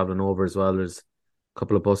crowd travelling over as well. There's a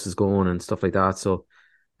couple of buses going and stuff like that. So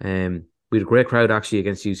we had a great crowd actually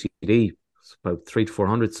against UCD. It's about 300 to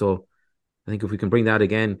 400. So I think if we can bring that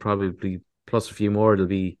again, probably plus a few more, it'll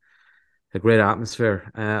be a great atmosphere.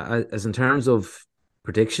 As in terms of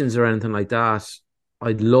predictions or anything like that,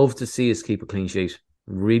 I'd love to see us keep a clean sheet.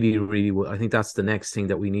 Really, really. I think that's the next thing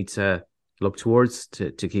that we need to look towards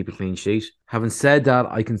to keep a clean sheet. Having said that,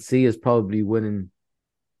 I can see us probably winning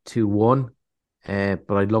 2-1,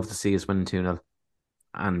 but I'd love to see us winning 2-0.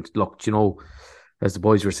 And look, as the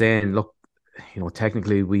boys were saying,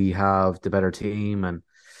 technically we have the better team,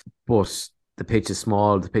 but the pitch is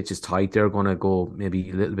small, the pitch is tight. They're going to go maybe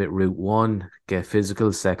a little bit route one, get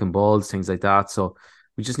physical, second balls, things like that. So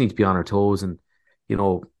we just need to be on our toes. And,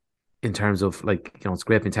 in terms of it's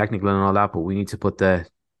great being technical and all that, but we need to put the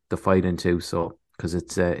fight into. So because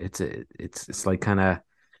it's like kind of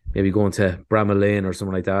maybe going to Bramall Lane or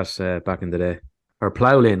something like that back in the day, or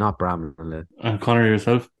Plough Lane, not Bramall Lane. And Conor,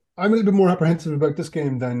 yourself? I'm a little bit more apprehensive about this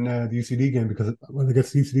game than the UCD game, because I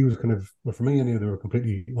guess UCD was kind of, well, for me anyway, they were a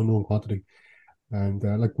completely unknown quantity, and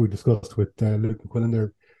like we discussed with Luke McQuillan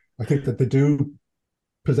there, I think that they do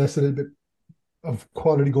possess a little bit of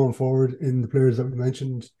quality going forward in the players that we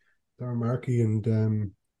mentioned, Darren Markey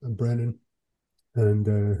and Brennan. And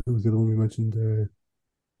who was the other one we mentioned?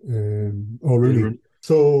 Rooney.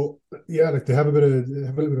 So yeah, they have a little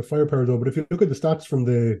bit of firepower though. But if you look at the stats from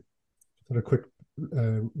the sort of quick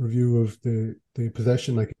review of the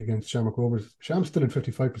possession, like against Shamrock Rovers, Sham still had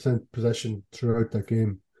 55% possession throughout that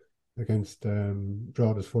game against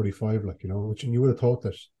Drogheda's 45. Which you would have thought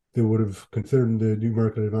that they would have, considering the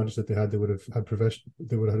numerical advantage that they had, they would have had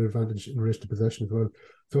advantage in relation to possession as well.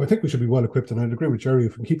 So I think we should be well equipped, and I'd agree with Gerry.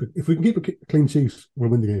 If we can keep a clean sheet, we'll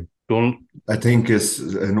win the game. I think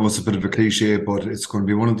I know it's a bit of a cliche, but it's going to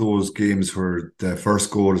be one of those games where the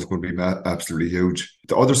first goal is going to be absolutely huge.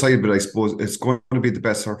 The other side of it, I suppose, it's going to be the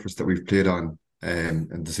best surface that we've played on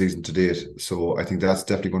in the season to date. So I think that's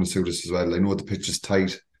definitely going to suit us as well. I know the pitch is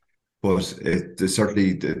tight, but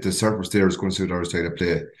certainly the surface there is going to suit our style of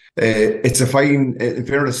play. It's a fine, in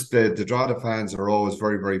fairness, the Drogheda fans are always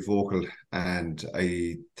very, very vocal, and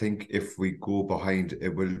I think if we go behind,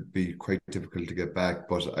 it will be quite difficult to get back.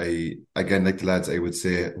 But again, like the lads, I would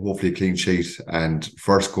say hopefully a clean sheet, and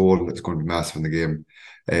first goal is going to be massive in the game.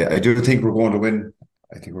 I do think we're going to win.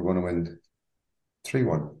 I think we're going to win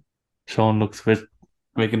 3-1. Shaun looks a bit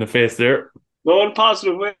making a face there. No, in a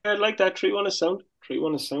positive way. I like that. 3-1 is sound.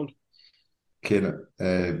 3-1 is sound.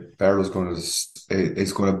 Barrow's going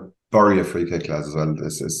to bury a free kick, lads, as well.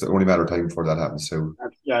 It's only a matter of time before that happens. So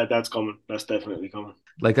yeah, that's coming. That's definitely coming.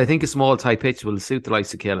 I think a small tight pitch will suit the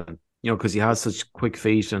likes of Killen. because he has such quick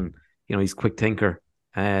feet and he's a quick thinker.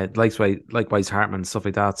 Likewise Hartman, stuff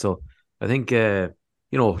like that. So I think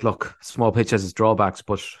look, small pitch has its drawbacks,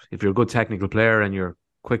 but if you're a good technical player and you're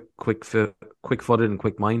quick-footed and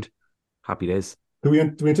quick mind, happy days. Do we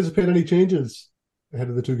anticipate any changes ahead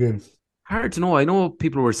of the two games? Hard to know. I know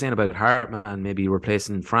people were saying about Hartman maybe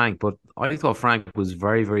replacing Frank, but I thought Frank was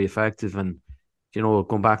very, very effective. And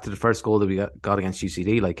going back to the first goal that we got against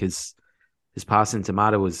UCD, like his passing to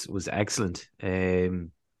Mata was excellent.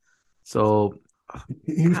 So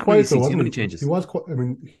he was quiet though. Too many changes. He was. I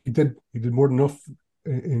mean, he did more than enough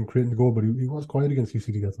in creating the goal, but he was quiet against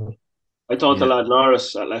UCD. I thought. I thought the lad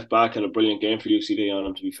Norris at left back had a brilliant game for UCD on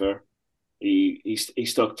him. To be fair, he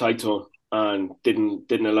stuck tight to him and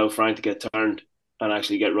didn't allow Frank to get turned and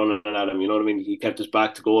actually get running at him. You know what I mean? He kept his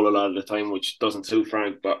back to goal a lot of the time, which doesn't suit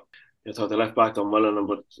Frank. But I thought the left back done well on him.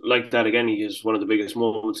 But like that again, he is one of the biggest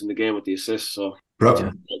moments in the game with the assist. So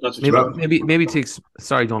that's what maybe takes.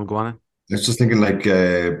 Sorry, don't go on. I was just thinking like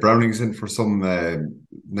Browning's in for some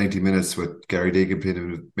 90 minutes with Gerry Deegan playing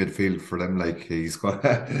in midfield for them. Like he's going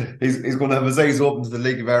to have his eyes open to the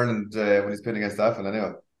League of Ireland when he's playing against Athlone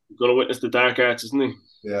anyway. He's going to witness the dark arts, isn't he?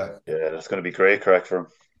 Yeah, that's going to be great crack for him.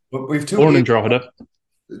 But we've two. Born in Drogheda.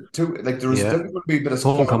 There's definitely going to be a bit of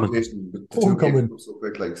competition with the two games so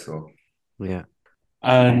quick, like so. Yeah.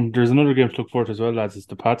 And there's another game to look forward to as well, lads. It's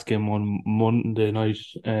the Pats game on Monday night.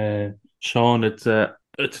 Shaun, it's a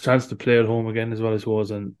chance to play at home again as well as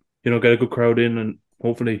was, and get a good crowd in and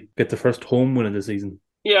hopefully get the first home win of the season.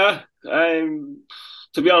 Yeah,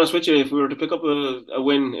 to be honest with you, if we were to pick up a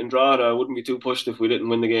win in Drogheda, I wouldn't be too pushed if we didn't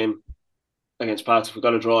win the game against Pats. If we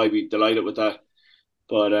got a draw, I'd be delighted with that.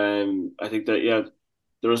 But I think that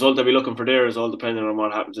the result I'll be looking for there is all dependent on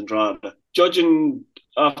what happens in Drogheda. Judging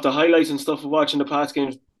off the highlights and stuff of watching the Pats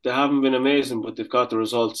games, they haven't been amazing, but they've got the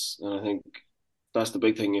results, and I think that's the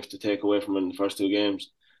big thing you have to take away from in the first two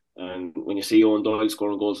games. And when you see Owen Doyle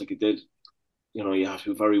scoring goals like he did, you have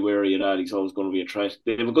to be very wary of that. He's always going to be a threat.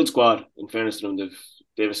 They have a good squad, in fairness to them.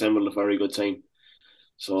 They've assembled a very good team.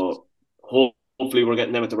 So hopefully we're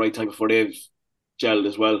getting them at the right time before they've gelled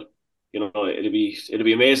as well. It'd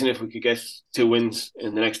be amazing if we could get 2 wins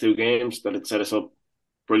in the next 2 games. That'd set us up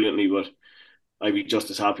brilliantly, but I'd be just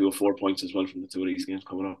as happy with 4 points as well from the 2 of these games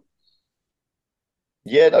coming up.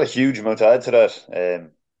 Yeah, not a huge amount to add to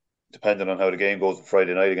that. Depending on how the game goes on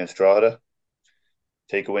Friday night against Drogheda.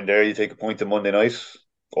 Take a win there, you take a point on Monday night.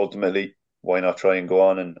 Ultimately, why not try and go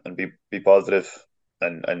on and be positive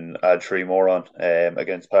and add 3 more on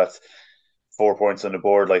against Pats. 4 points on the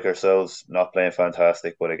board like ourselves, not playing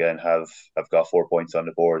fantastic, but again have got 4 points on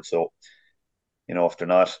the board. So, if they're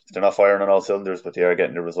not firing on all cylinders, but they are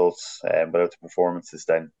getting the results without the performances,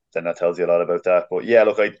 then that tells you a lot about that. But yeah,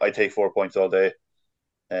 look, I take 4 points all day.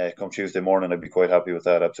 Come Tuesday morning, I'd be quite happy with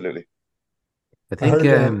that. Absolutely. I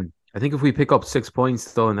think if we pick up 6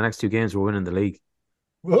 points though in the next 2 games, we're winning the league.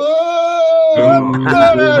 Well,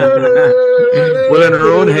 in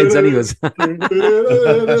our own heads, anyways.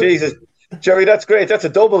 Jesus, Gerry, that's great. That's a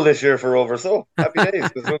double this year for Rovers. So happy days,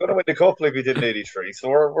 because we're going to win the cup like we did in '83. So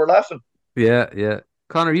we're laughing. Yeah.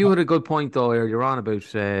 Conor, you had a good point though earlier on about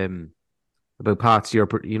Pats.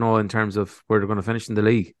 In terms of where they're going to finish in the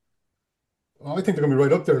league. I think they're going to be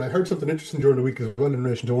right up there. And I heard something interesting during the week as well in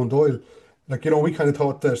relation to Owen Doyle. Like, we kind of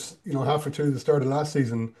thought that, halfway through the start of last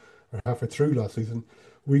season, or halfway through last season,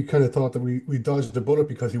 we kind of thought that we dodged the bullet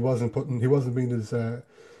because he wasn't scoring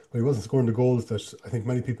the goals that I think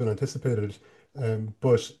many people anticipated.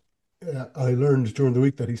 But I learned during the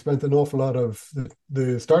week that he spent an awful lot of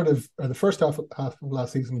the start of the first half of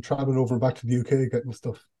last season traveling over and back to the UK, getting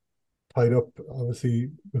stuff tied up,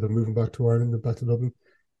 obviously, with him moving back to Ireland and back to Dublin.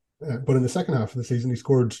 But in the second half of the season,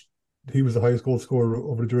 he was the highest goal scorer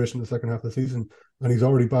over the duration of the second half of the season, and he's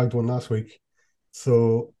already bagged one last week.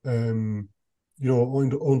 So, Owen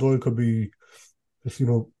Doyle could be just,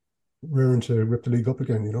 rearing to rip the league up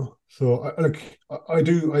again, So, I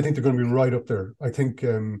think they're going to be right up there. I think,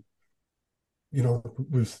 Shams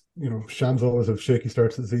always have shaky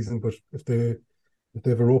starts to the season, but if they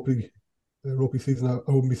have a ropey season, I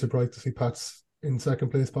wouldn't be surprised to see Pats in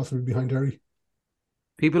second place, possibly behind Gerry.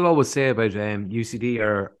 People always say about UCD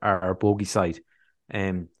are our bogey side,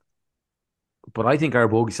 but I think our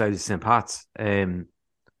bogey side is St. Pat's, and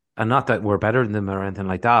not that we're better than them or anything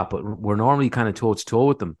like that, but we're normally kind of toe to toe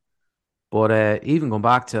with them. But even going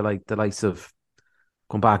back to like the likes of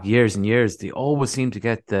years and years, they always seem to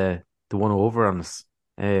get the one over on us.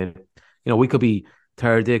 We could be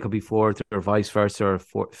third, they could be fourth, or vice versa, or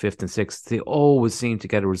fourth, fifth, and sixth. They always seem to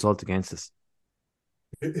get a result against us.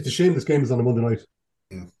 It's a shame this game is on a Monday night.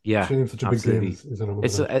 Yeah, shame such a absolutely. Big game is on a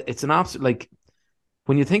Monday night. It's an absolute, like,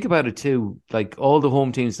 when you think about it too, like all the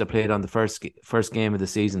home teams that played on the first game of the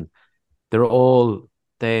season, they're all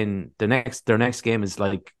then their next game is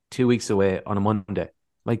like 2 weeks away on a Monday.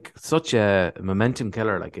 Like such a momentum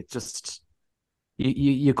killer. Like it just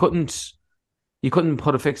you couldn't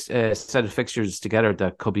put a fixed set of fixtures together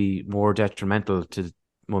that could be more detrimental to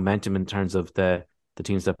momentum in terms of the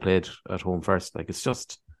teams that played at home first. Like it's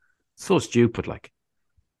just so stupid. Like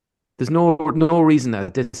there's no reason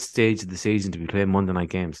at this stage of the season to be playing Monday night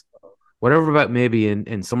games. Whatever about maybe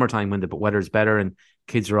in summertime when the weather's better and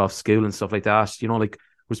kids are off school and stuff like that. You know, like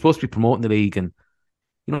we're supposed to be promoting the league, and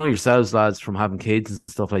you know yourselves, lads, from having kids and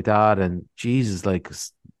stuff like that. And Jesus, like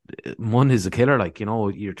Monday's a killer. Like, you know,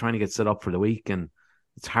 you're trying to get set up for the week, and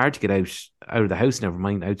it's hard to get out of the house. Never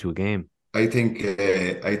mind out to a game. I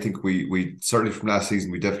think we certainly from last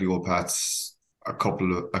season we definitely owe Pats a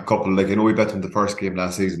couple. Like I know we bet them the first game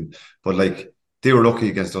last season, but like they were lucky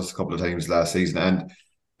against us a couple of times last season. And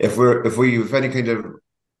if we have any kind of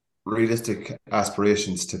realistic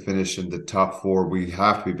aspirations to finish in the top four, we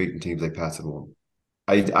have to be beating teams like Pats at home.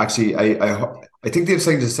 I think they've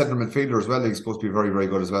signed a central midfielder as well. He's supposed to be very, very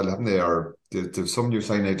good as well, haven't they? Or there's some new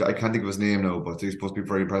sign. I can't think of his name now, but he's supposed to be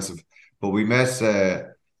very impressive. But we met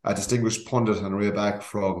a distinguished pundit on the way back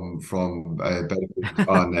from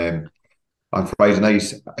Belfield on Friday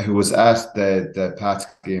night, who was at the Pats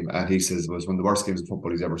game, and he says it was one of the worst games of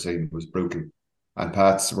football he's ever seen. It was brutal, and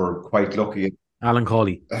Pats were quite lucky. Alan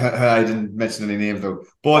Cawley. I didn't mention any names though,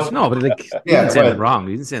 but no, but like he didn't say anything wrong.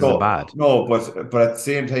 He didn't say anything bad. No, but at the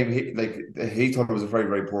same time, he thought it was a very,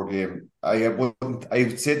 very poor game. I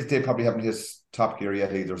would say that they probably haven't hit top gear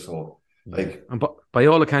yet either. So, and by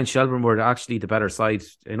all accounts, Shelburne were actually the better side.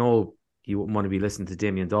 I know you wouldn't want to be listening to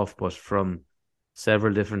Damien Duff, but from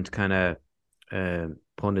several different kind of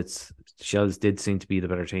pundits, Shells did seem to be the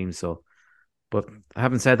better team. So, but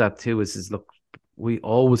having said that too, look. We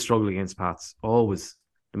always struggle against Pats. Always.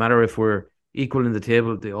 No matter if we're equal in the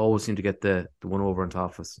table, they always seem to get the one over on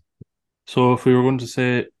top of us. So if we were going to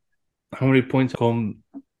say how many points come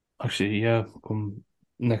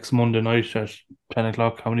next Monday night at 10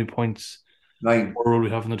 o'clock, how many points 9 more will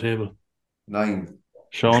we have on the table? 9.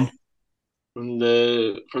 Shaun? From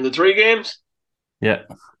the 3 games? Yeah.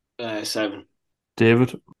 7.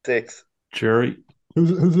 David? 6. Gerry?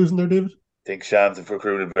 Who's losing there, David? I think Shams have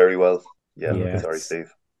recruited very well. Yeah, sorry, Steve.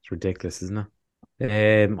 It's ridiculous, isn't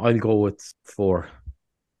it? I'll go with 4.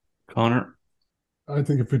 Conor? I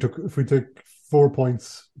think if we take 4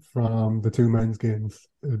 points from the 2 men's games,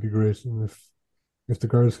 it'd be great. And if the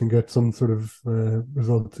girls can get some sort of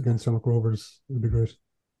result against Shamrock Rovers, it'd be great.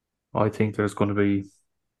 I think there's going to be...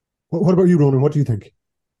 What about you, Ronan? What do you think?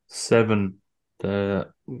 7. The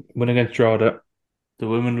win against Drogheda. The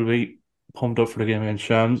women will be pumped up for the game against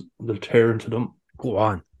Shams. They'll tear into them. Go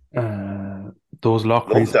on. Those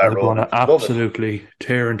Lockeries are going to absolutely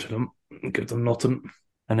tear into them, give them nothing,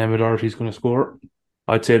 and Emma Doherty's going to score.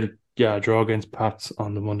 I'd say that, draw against Pats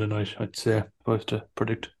on the Monday night. I'd say if I was to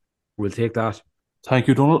predict. We'll take that. Thank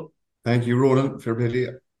you, Donal. Thank you, Ronan. Fair play to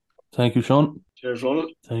you. Thank you, Shaun. Cheers, Ronan.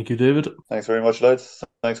 Thank you, David. Thanks very much, lads.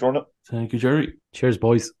 Thanks, Ronan. Thank you, Gerry. Cheers,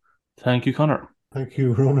 boys. Thank you, Conor. Thank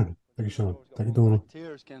you, Ronan. Thank you, Shaun. Thank you, Donal.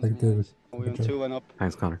 Thank you, David. We went 2-1 up.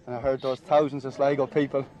 Thanks, Conor. And I heard those thousands of Sligo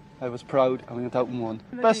people. I was proud, and we went out and won.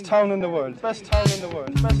 Best town in the world. Best town in the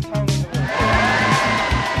world. Best town in the world.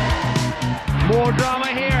 More drama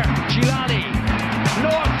here. Chilani.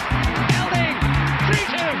 North. Elding.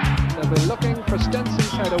 3-2. They'll be looking for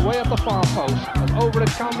Stenson's head away at the far post. And over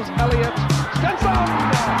it comes Elliott. Stenson!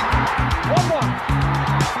 1-1.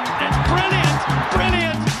 It's brilliant.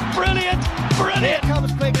 Brilliant. Brilliant. Brilliant. It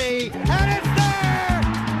comes quickly, and it's there!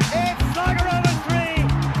 It's Sligo Rovers 3,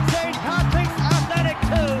 St. Patrick's Athletic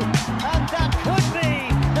 2, and that could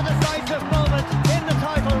be the decisive moment in the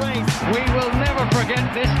title race. We will never forget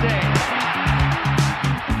this day.